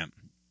situation. Yeah.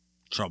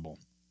 Trouble.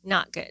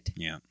 Not good.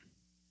 Yeah.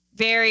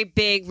 Very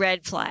big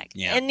red flag.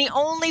 Yeah. And the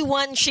only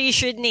one she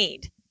should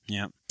need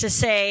to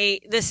say,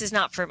 this is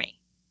not for me.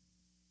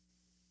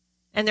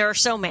 And there are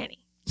so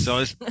many. So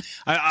it's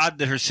odd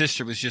that her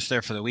sister was just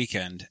there for the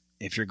weekend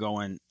if you're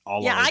going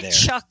all over there. Yeah, I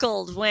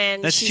chuckled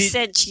when she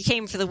said she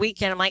came for the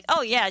weekend. I'm like,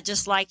 oh, yeah,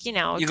 just like, you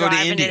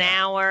driving an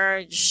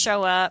hour, just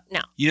show up. No.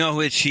 You know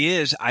who she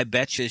is? I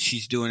bet you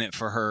she's doing it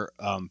for her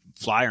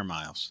flyer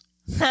miles.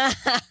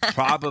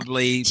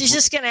 Probably. She's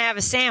just going to have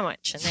a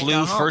sandwich. And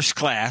flew first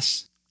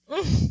class.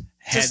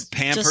 Had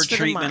pampered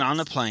treatment on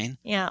the plane.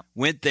 Yeah.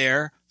 Went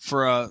there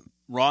for a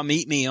raw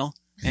meat meal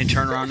and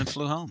turned around and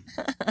flew home.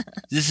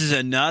 This is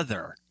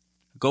another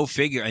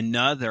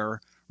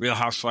Real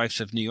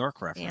Housewives of New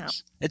York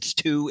reference. Yeah. It's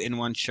 2 in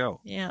one show.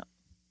 Yeah.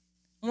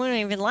 We don't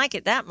even like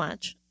it that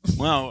much.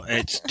 Well,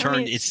 it's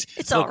turned.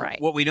 It's all right.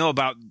 What we know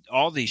about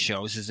all these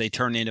shows is they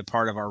turn into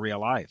part of our real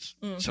life.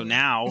 Mm-hmm. So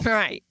now,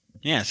 right?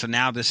 Yeah. So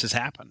now this has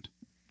happened.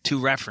 2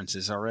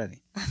 references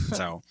already.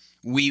 So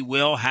we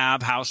will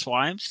have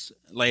Housewives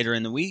later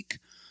in the week.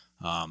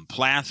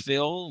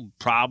 Plathville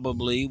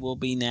probably will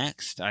be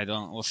next.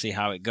 We'll see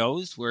how it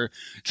goes. We're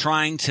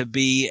trying to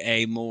be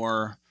a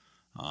more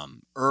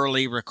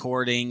early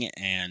recording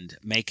and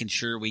making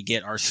sure we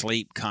get our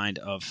sleep kind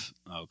of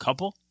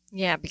couple.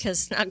 Yeah,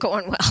 because it's not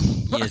going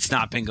well. Yeah, it's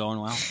not been going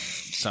well.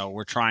 So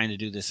we're trying to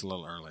do this a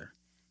little earlier.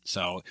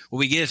 So what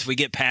we get is we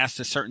get past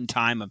a certain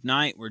time of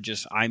night,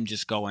 I'm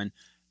just going,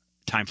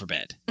 time for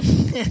bed.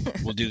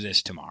 We'll do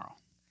this tomorrow.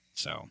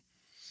 So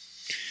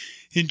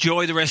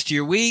enjoy the rest of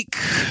your week.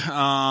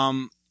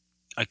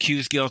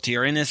 Accused, guilty,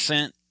 or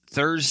innocent.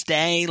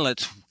 Thursday,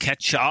 let's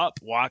catch up.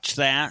 Watch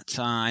that.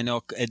 I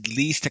know at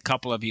least a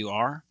couple of you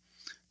are.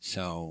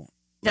 So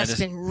that's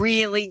been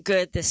really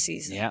good this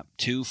season. Yeah,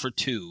 2 for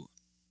 2.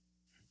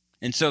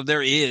 And so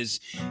there is,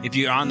 if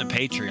you're on the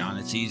Patreon,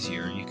 it's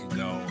easier. You can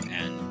go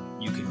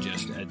and you can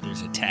just,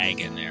 there's a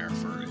tag in there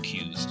for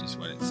accused is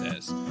what it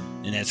says.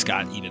 And it's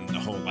got even the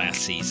whole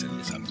last season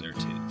is up there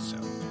too. So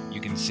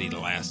you can see the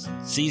last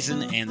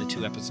season and the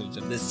 2 episodes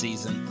of this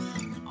season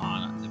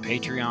on the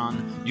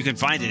Patreon. You can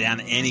find it on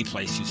any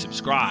place you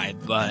subscribe,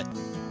 but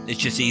it's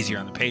just easier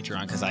on the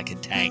Patreon because I can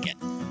tag it.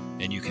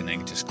 And you can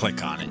then just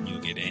click on it and you'll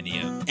get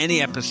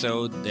any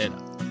episode that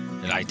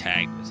I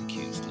tagged with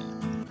accused in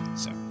it.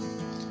 So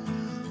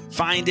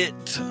find it,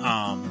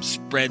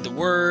 spread the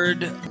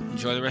word,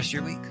 enjoy the rest of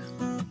your week.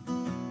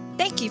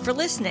 Thank you for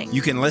listening.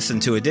 You can listen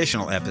to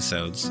additional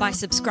episodes By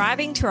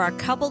subscribing to our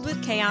Coupled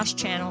with Chaos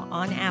channel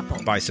on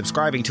Apple. by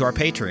subscribing to our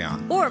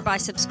Patreon Or by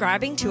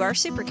subscribing to our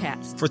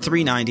Supercast, for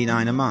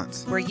 $3.99 a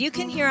month. where you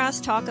can hear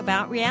us talk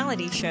about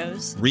reality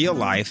shows, Real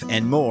life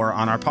and more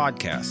on our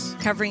podcasts.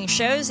 covering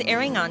shows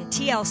airing on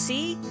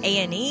TLC,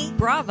 A&E,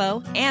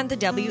 Bravo, and the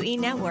WE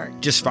Network.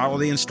 Just follow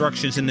the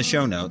instructions in the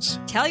show notes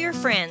Tell your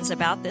friends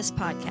about this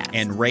podcast.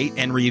 and rate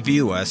and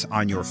review us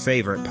on your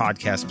favorite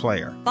podcast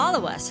player.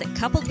 Follow us at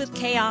Coupled with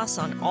Chaos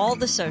on all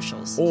the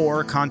socials.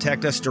 Or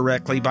contact us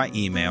directly by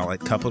email at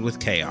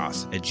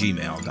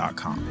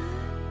coupledwithchaos@gmail.com.